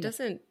 It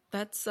doesn't.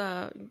 That's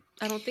I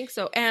don't think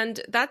so. And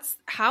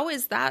how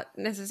is that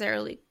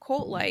necessarily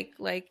cult-like?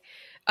 Like,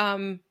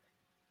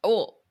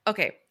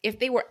 okay, if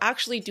they were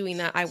actually doing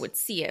that, I would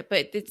see it.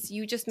 But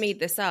you just made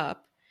this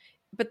up.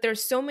 But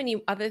there's so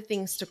many other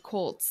things to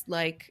cults,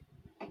 like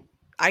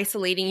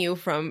isolating you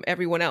from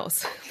everyone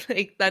else.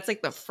 Like that's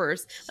like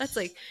that's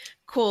like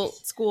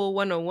cult school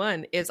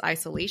 101 is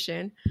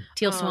isolation.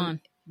 Teal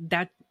Swan.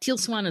 Teal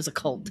Swan is a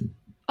cult.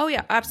 Oh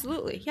yeah,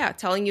 absolutely. Yeah,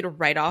 telling you to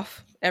write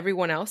off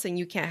everyone else and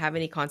you can't have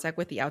any contact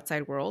with the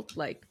outside world.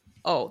 Like,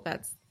 oh,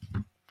 that's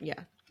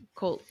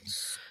cult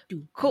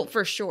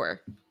for sure.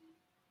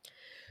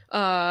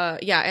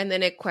 And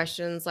then it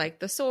questions like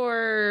the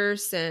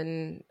source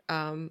and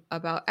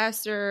about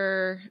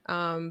Esther,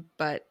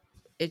 but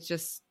it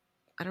just,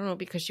 I don't know,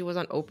 because she was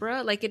on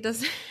Oprah, like it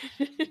doesn't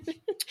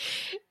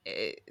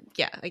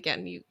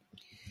again,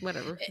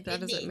 whatever,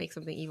 that doesn't make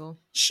something evil.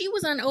 She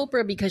was on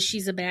Oprah because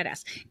she's a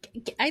badass.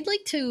 I'd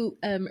like to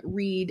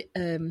read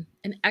an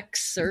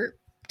excerpt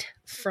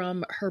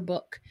from her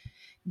book,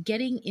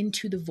 Getting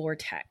into the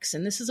Vortex.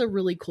 And this is a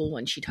really cool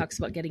one. She talks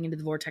about getting into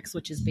the vortex,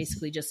 which is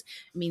basically just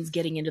means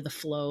getting into the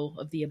flow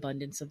of the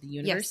abundance of the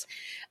universe.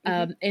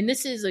 Yes. And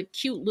this is a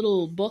cute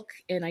little book,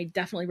 and I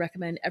definitely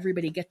recommend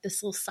everybody get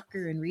this little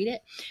sucker and read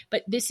it.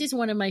 But this is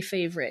one of my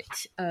favorite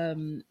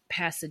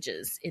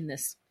passages in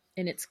this.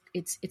 And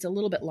it's a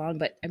little bit long,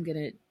 but I'm going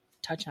to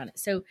touch on it.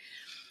 So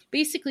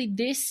basically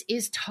this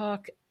is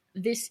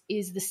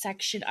the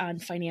section on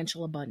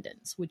financial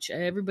abundance, which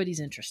everybody's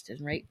interested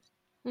in, right?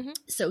 Mm-hmm.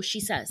 So she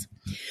says,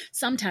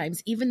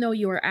 sometimes, even though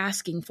you are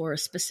asking for a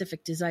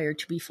specific desire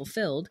to be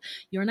fulfilled,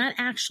 you're not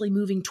actually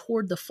moving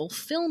toward the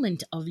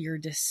fulfillment of your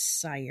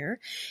desire.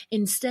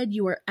 Instead,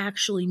 you are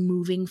actually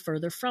moving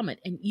further from it.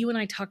 And you and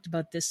I talked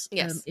about this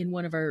in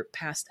one of our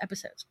past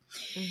episodes.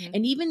 Mm-hmm.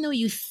 And even though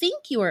you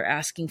think you are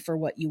asking for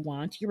what you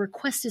want, your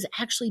request is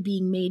actually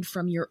being made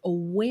from your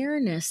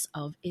awareness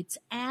of its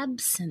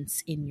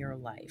absence in your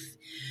life.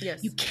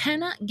 Yes. You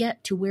cannot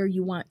get to where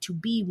you want to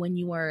be when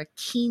you are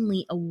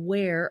keenly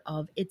aware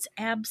of its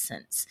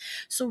absence.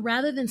 So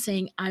rather than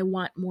saying, I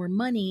want more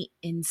money,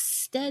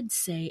 instead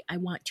say, I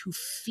want to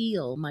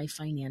feel my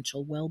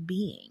financial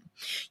well-being.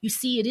 You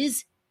see, it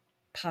is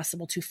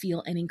possible to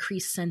feel an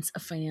increased sense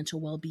of financial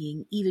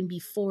well-being even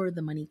before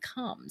the money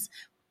comes.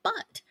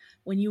 But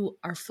when you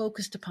are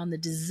focused upon the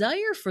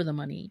desire for the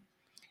money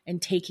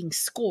and taking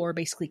score,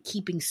 basically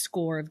keeping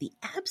score of the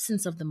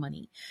absence of the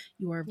money,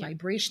 you are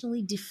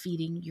vibrationally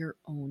defeating your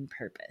own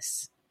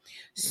purpose.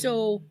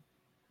 So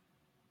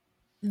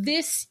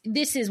this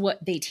is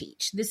what they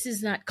teach. This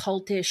is not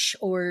cultish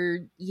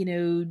or,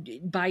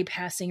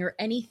 bypassing or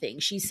anything.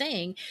 She's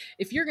saying,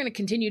 if you're going to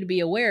continue to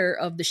be aware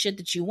of the shit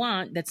that you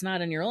want that's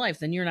not in your life,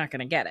 then you're not going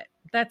to get it.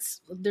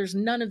 There's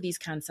none of these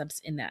concepts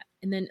in that.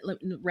 And then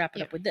let me wrap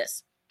it up with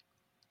this.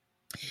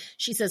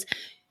 She says,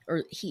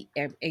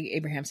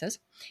 Abraham says,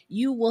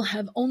 you will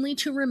have only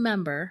to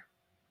remember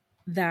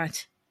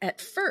that at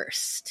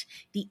first,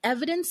 the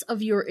evidence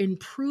of your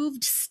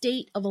improved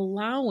state of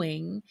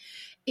allowing,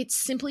 it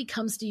simply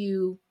comes to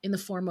you in the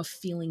form of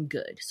feeling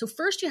good. So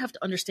first you have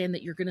to understand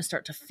that you're going to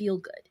start to feel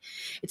good.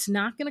 It's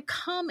not going to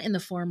come in the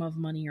form of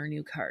money or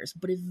new cars,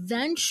 but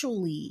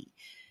eventually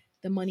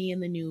the money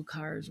and the new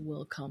cars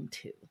will come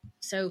too.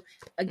 So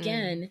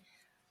again,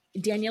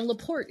 Danielle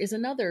Laporte is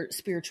another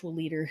spiritual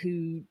leader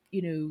who,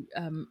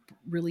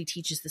 really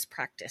teaches this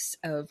practice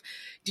of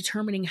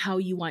determining how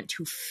you want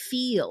to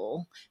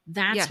feel.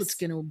 That's what's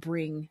going to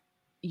bring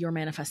your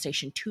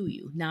manifestation to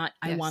you, not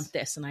I Yes. want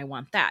this and I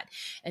want that,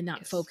 and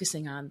not Yes.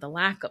 focusing on the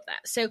lack of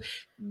that. So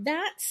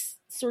that's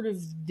sort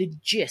of the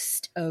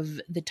gist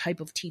of the type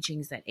of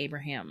teachings that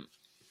Abraham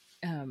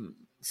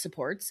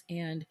supports.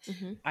 And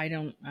Mhm. I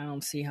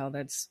don't see how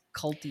that's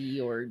culty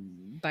or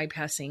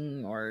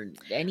bypassing or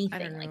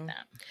anything like know.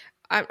 that.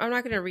 I'm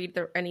not going to read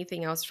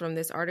anything else from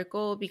this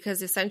article,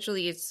 because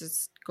essentially it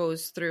just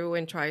goes through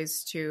and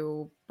tries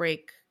to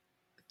break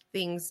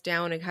things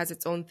down. It has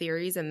its own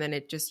theories, and then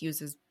it just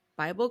uses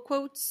Bible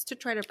quotes to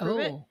try to prove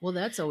it. Oh, well,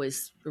 that's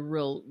always a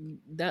real,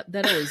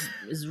 that always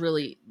is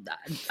really,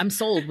 I'm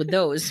sold with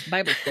those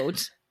Bible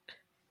quotes.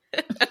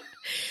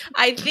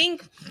 I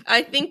think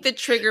the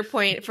trigger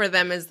point for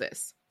them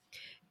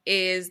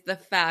is the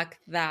fact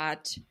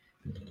that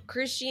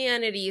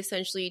Christianity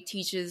essentially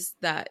teaches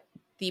that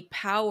the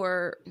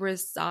power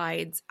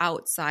resides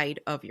outside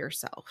of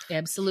yourself.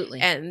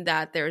 Absolutely. And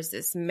that there's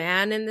this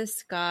man in the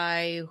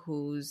sky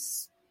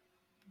who's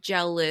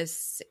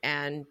jealous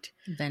and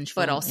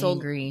Vengeful, but also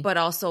angry. but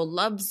also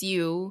loves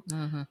you,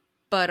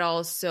 but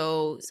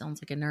also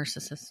sounds like a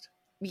narcissist.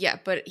 Yeah,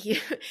 but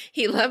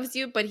he loves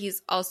you, but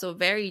he's also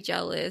very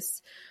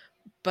jealous,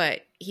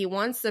 but he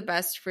wants the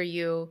best for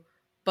you,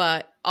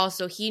 but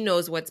also he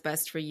knows what's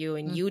best for you,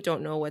 and you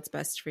don't know what's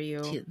best for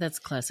you. That's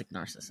classic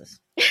narcissist.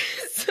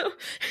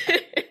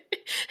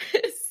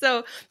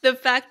 So the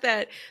fact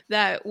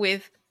that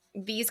with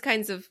these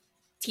kinds of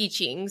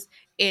teachings,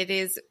 it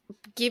is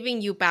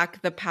giving you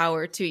back the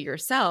power to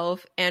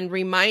yourself and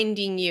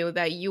reminding you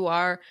that you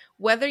are,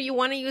 whether you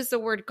want to use the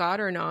word God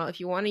or not, if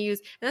you want to use,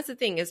 and that's the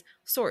thing, is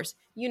source,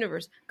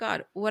 universe,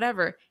 God,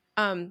 whatever,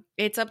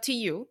 it's up to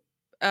you.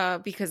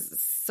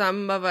 Because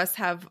some of us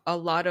have a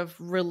lot of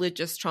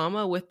religious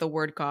trauma with the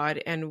word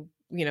God, and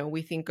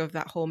we think of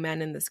that whole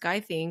man in the sky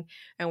thing,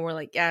 and we're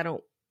like, yeah, I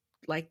don't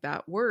like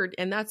that word,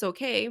 and that's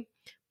okay.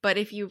 But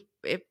if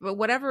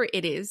whatever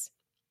it is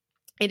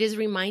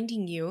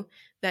reminding you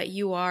that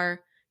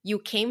you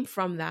came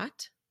from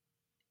that,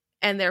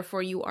 and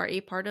therefore you are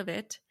a part of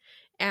it,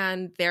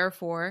 and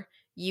therefore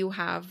you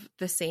have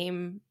the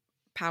same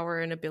power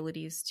and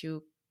abilities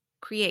to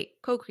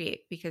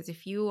co-create, because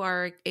if you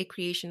are a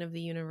creation of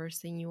the universe,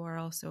 then you are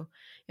also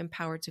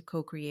empowered to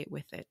co-create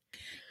with it.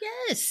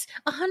 Yes,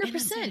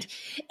 100%.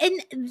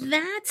 And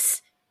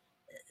that's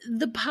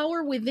the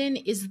power within,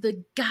 is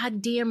the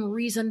goddamn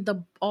reason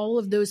all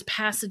of those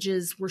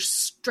passages were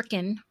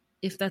stricken,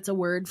 if that's a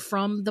word,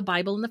 from the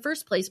Bible in the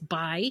first place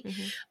by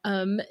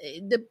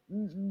the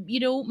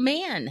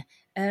man.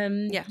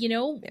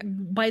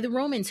 By the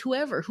Romans,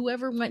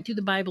 whoever went through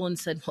the Bible and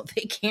said, well,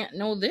 they can't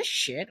know this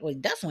shit. We're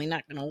definitely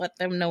not going to let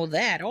them know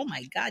that. Oh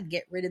my God,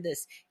 get rid of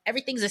this.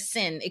 Everything's a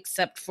sin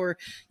except for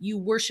you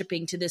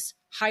worshiping to this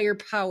higher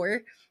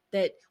power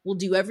that will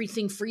do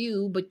everything for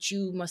you, but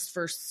you must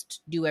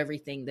first do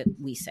everything that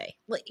we say.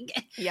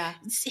 Yeah.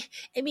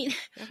 I mean,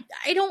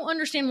 I don't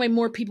understand why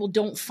more people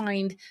don't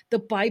find the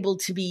Bible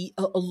to be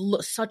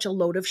such a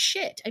load of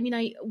shit. I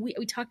mean,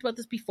 we talked about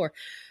this before.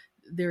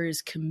 There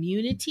is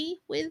community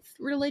with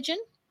religion.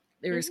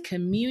 There is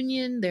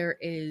communion. There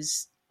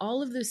is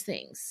all of those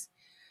things.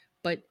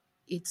 But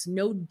it's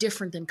no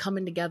different than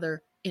coming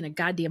together in a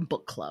goddamn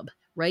book club,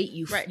 right?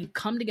 You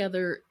come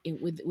together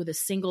with a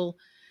single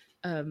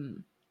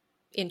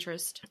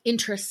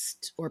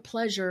interest or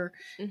pleasure,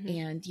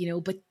 and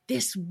but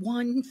this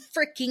one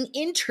freaking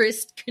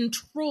interest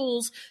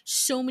controls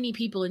so many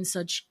people in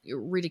such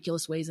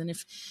ridiculous ways. And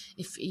if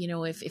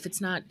it's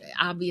not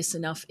obvious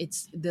enough,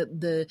 it's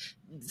the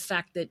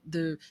fact that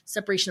the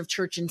separation of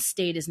church and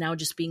state is now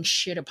just being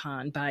shit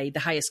upon by the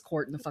highest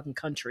court in the fucking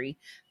country,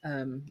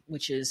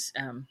 which is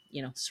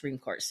Supreme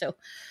Court. So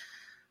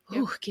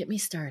get me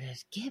started,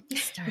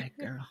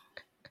 girl.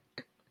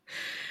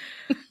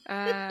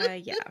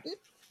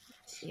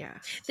 Yeah.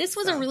 This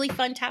was a really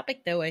fun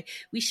topic, though.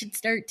 We should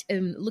start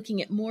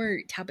looking at more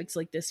topics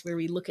like this, where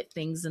we look at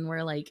things and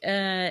we're like,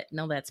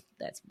 no, that's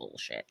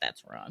bullshit.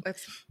 That's wrong.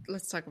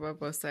 Let's talk about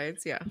both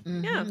sides. Yeah.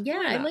 Mm-hmm.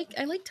 Yeah.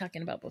 I like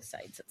talking about both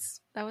sides.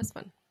 That was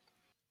fun.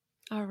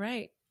 All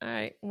right.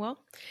 Well,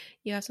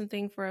 you have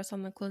something for us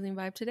on the closing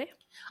vibe today?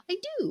 I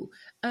do.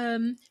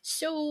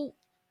 So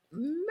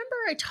remember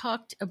I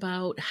talked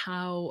about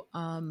how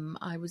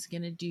I was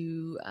going to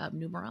do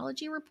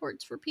numerology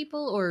reports for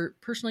people, or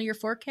personal year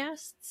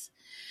forecasts?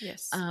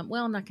 Yes.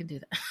 Well, I'm not going to do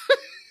that.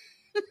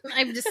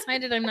 I've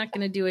decided I'm not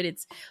going to do it.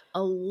 It's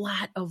a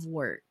lot of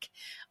work.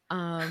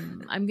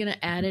 I'm going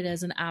to add it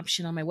as an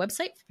option on my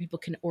website. People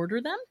can order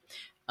them,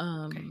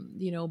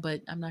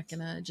 but I'm not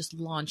going to just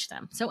launch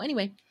them. So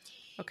anyway.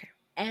 Okay.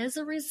 As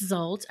a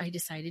result, I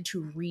decided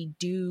to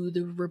redo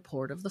the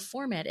report of the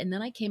format. And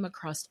then I came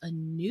across a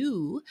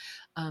new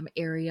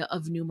area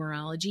of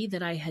numerology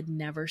that I had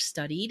never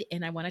studied.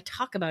 And I want to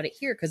talk about it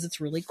here because it's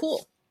really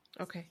cool.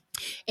 Okay.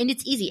 And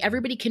it's easy.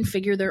 Everybody can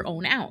figure their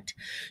own out.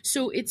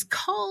 So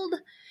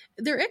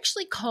they're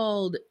actually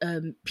called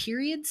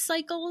period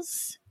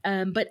cycles.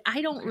 But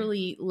I don't Okay.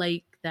 really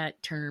like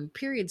that term,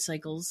 period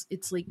cycles.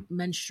 It's like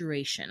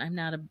menstruation. I'm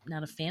not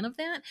a fan of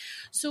that.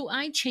 So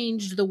I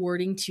changed the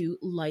wording to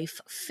life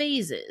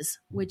phases,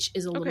 which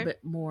is a little Okay.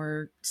 bit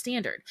more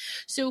standard.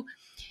 So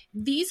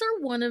these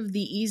are one of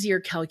the easier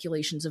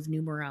calculations of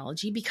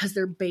numerology because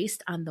they're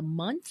based on the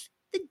month,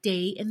 the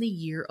day, and the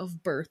year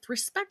of birth,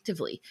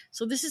 respectively.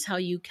 So this is how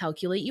you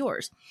calculate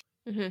yours.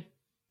 Mm-hmm.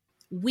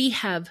 We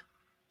have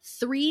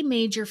three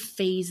major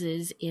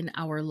phases in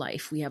our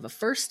life. We have a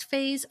first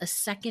phase, a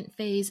second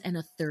phase, and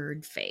a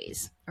third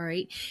phase. All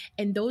right.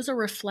 And those are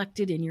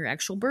reflected in your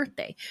actual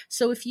birthday.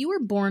 So if you were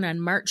born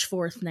on March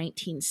 4th,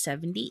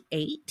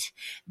 1978,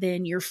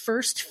 then your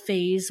first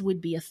phase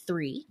would be a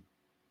 3.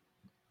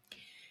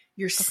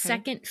 Your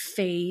second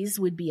phase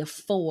would be a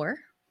 4.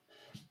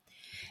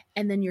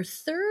 And then your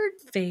third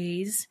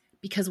phase,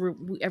 because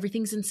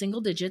everything's in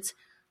single digits,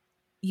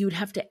 you'd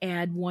have to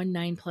add 1,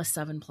 9 plus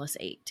 7 plus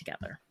 8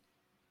 together.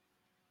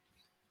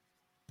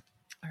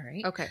 All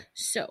right. Okay.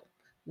 So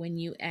when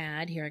you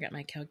add, here I got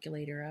my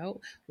calculator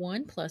out,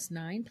 1 plus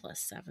 9 plus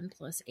 7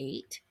 plus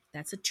 8,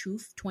 that's a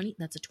 20,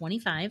 that's a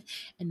 25.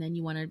 And then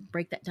you want to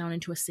break that down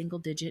into a single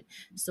digit.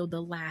 So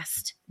the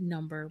last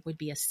number would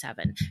be a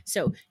 7.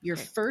 So your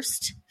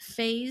first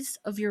phase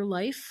of your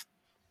life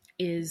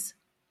is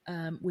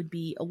would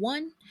be a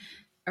 1.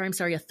 Or I'm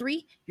sorry, a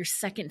 3. Your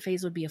second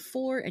phase would be a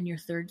 4, and your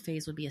third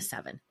phase would be a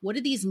 7. What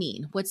do these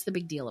mean? What's the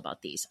big deal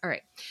about these? All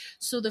right.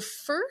 So the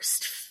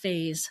first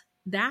phase,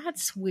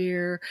 that's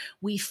where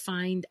we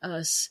find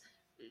us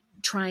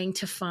trying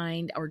to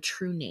find our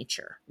true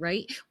nature,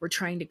 right? We're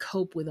trying to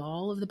cope with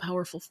all of the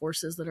powerful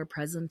forces that are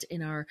present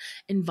in our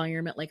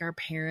environment, like our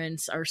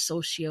parents, our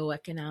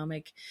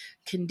socioeconomic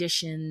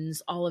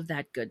conditions, all of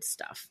that good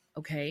stuff.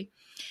 Okay.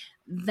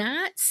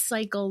 That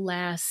cycle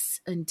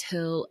lasts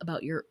until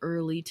about your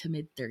early to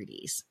mid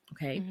 30s.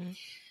 Okay. Mm-hmm.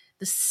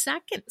 The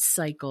second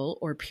cycle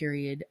or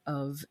period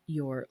of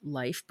your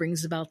life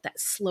brings about that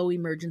slow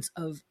emergence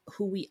of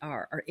who we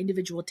are, our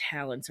individual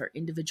talents, our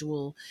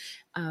individual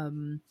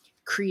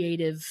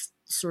creative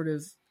sort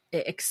of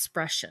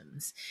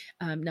expressions.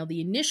 Now, the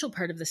initial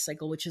part of the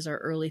cycle, which is our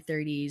early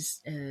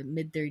 30s,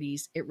 mid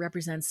 30s, it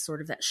represents sort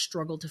of that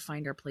struggle to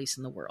find our place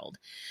in the world.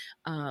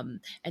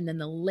 And then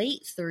the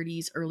late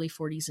 30s, early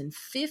 40s, and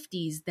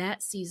 50s,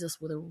 that sees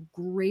us with a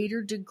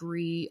greater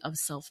degree of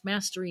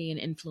self-mastery and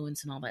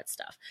influence and all that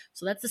stuff.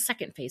 So that's the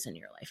second phase in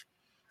your life.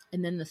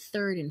 And then the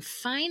third and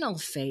final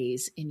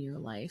phase in your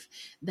life,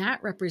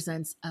 that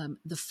represents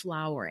the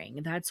flowering.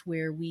 That's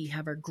where we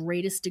have our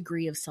greatest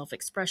degree of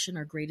self-expression,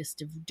 our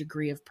greatest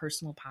degree of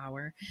personal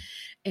power.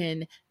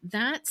 And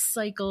that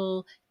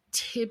cycle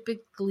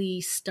typically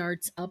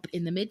starts up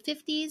in the mid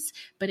 50s,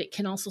 but it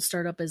can also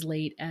start up as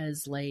late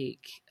as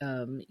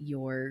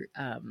your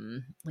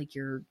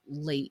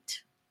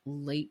late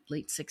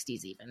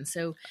 60s even.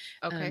 So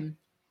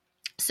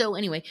so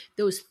anyway,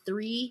 those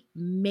three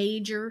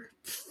major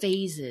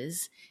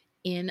phases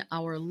in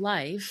our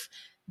life,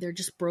 they're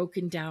just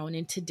broken down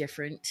into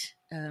different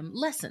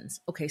lessons.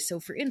 Okay, so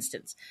for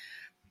instance,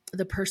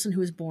 the person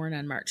who was born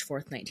on March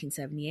 4th,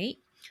 1978,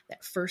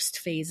 that first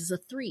phase is a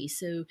 3.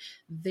 So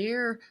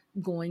they're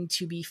going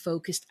to be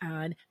focused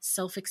on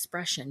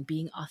self-expression,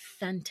 being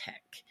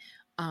authentic,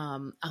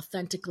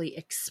 authentically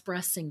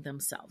expressing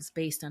themselves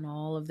based on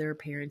all of their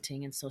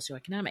parenting and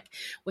socioeconomic.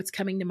 What's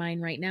coming to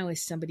mind right now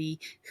is somebody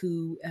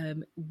who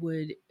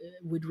would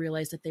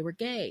realize that they were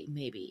gay,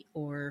 maybe,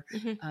 or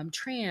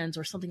trans,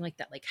 or something like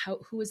that. Like,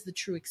 who is the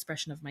true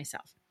expression of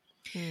myself?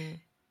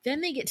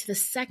 Then they get to the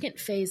second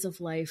phase of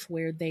life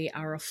where they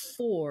are a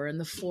 4, and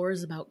the 4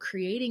 is about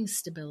creating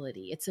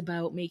stability. It's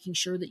about making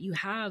sure that you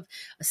have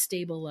a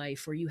stable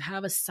life, or you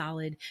have a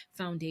solid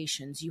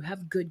foundations, you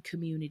have good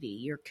community,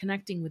 you're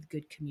connecting with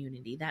good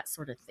community, that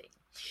sort of thing.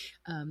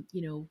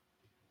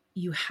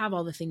 You have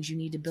all the things you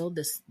need to build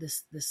this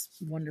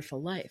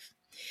wonderful life.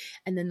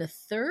 And then the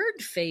third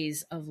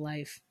phase of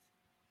life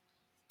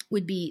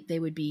would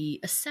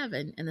be a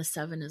 7, and the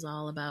 7 is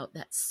all about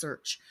that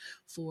search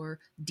for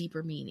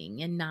deeper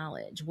meaning and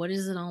knowledge. What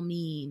does it all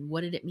mean?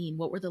 What did it mean?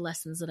 What were the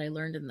lessons that I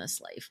learned in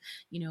this life?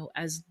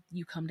 As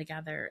you come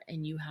together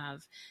and you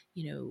have,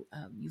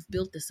 you've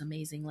built this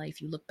amazing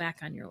life, you look back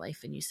on your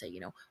life and you say,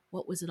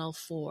 what was it all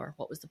for?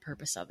 What was the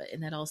purpose of it?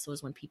 And that also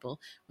is when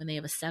they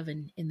have a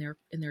 7 in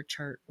their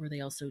chart, where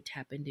they also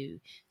tap into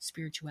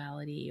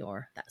spirituality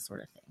or that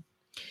sort of thing.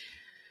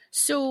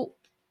 So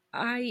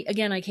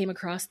I came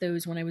across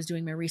those when I was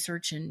doing my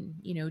research and,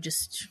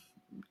 just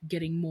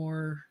getting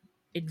more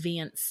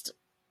advanced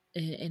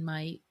in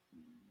my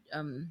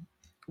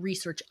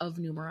research of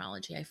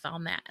numerology. I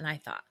found that and I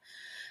thought,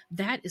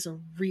 that is a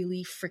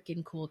really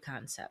freaking cool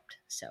concept.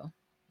 So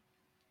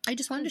I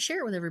just wanted to share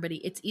it with everybody.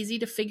 It's easy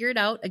to figure it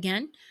out.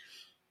 Again,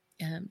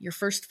 your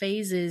first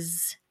phase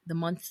is the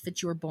month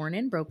that you were born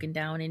in, broken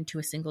down into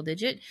a single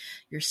digit.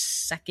 Your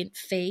second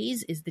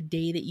phase is the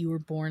day that you were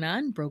born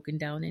on, broken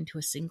down into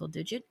a single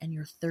digit. And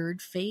your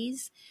third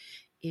phase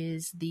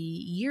is the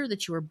year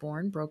that you were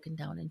born, broken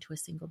down into a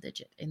single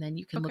digit. And then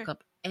you can look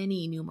up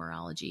any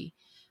numerology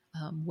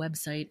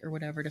website or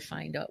whatever to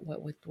find out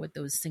what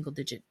those single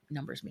digit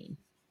numbers mean.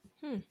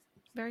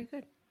 Very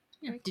good.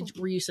 Yeah. Very cool.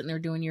 Were you sitting there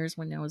doing yours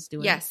when I was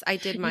doing Yes, I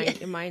did mine.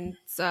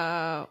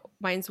 Yeah.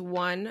 Mine's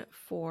 1,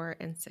 4,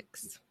 and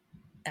 6.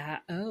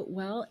 Oh,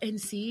 well, and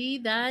see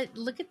that,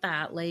 look at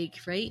that, like,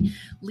 right?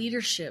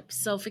 Leadership,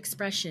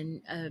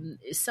 self-expression,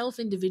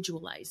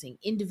 self-individualizing,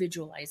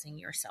 individualizing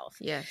yourself.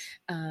 Yes.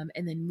 And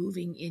then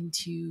moving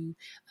into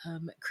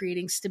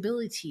creating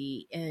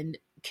stability and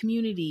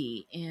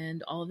community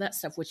and all of that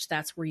stuff, which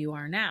that's where you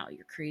are now.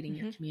 You're creating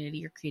your community,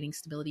 you're creating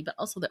stability, but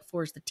also that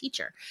for the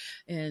teacher.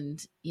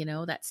 And,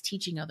 that's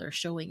teaching others,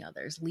 showing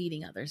others,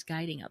 leading others,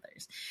 guiding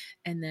others.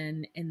 And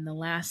then in the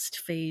last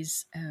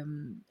phase,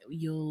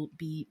 it'll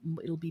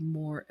be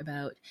more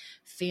about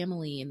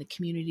family and the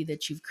community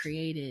that you've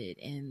created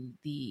and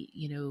the,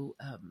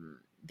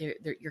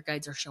 your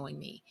guides are showing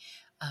me,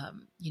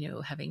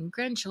 having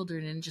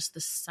grandchildren and just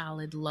the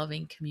solid,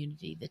 loving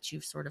community that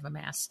you've sort of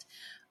amassed,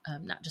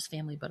 not just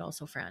family, but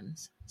also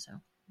friends. So,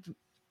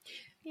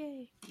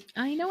 Yay.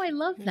 I know. I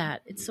love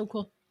that. It's so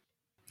cool.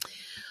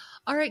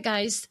 All right,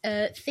 guys.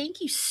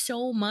 Thank you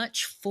so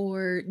much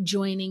for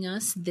joining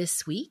us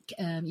this week.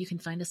 You can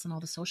find us on all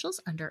the socials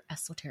under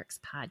Esoterics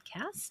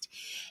Podcast,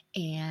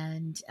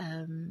 and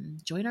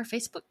join our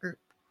Facebook group,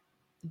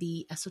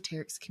 the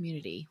Esoterics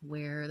Community,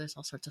 where there's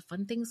all sorts of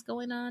fun things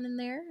going on in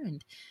there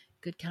and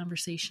good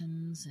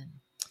conversations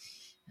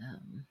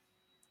and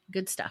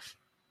good stuff.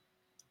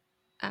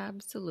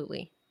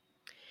 Absolutely.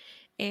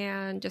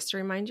 And just a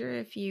reminder,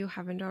 if you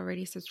haven't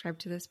already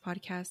subscribed to this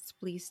podcast,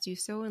 please do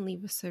so and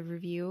leave us a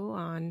review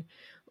on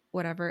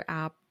whatever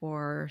app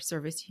or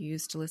service you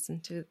use to listen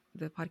to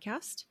the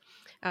podcast.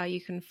 You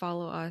can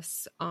follow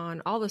us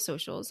on all the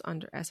socials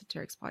under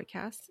Esoterics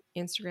Podcast,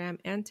 Instagram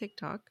and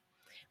TikTok.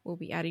 We'll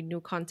be adding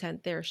new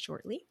content there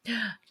shortly.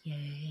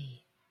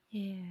 Yay.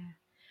 Yeah.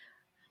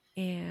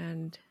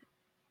 And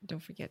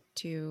don't forget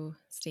to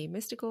stay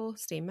mystical,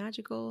 stay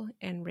magical,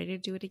 and ready to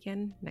do it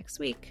again next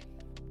week.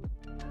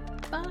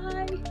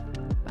 Bye.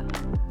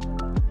 Bye.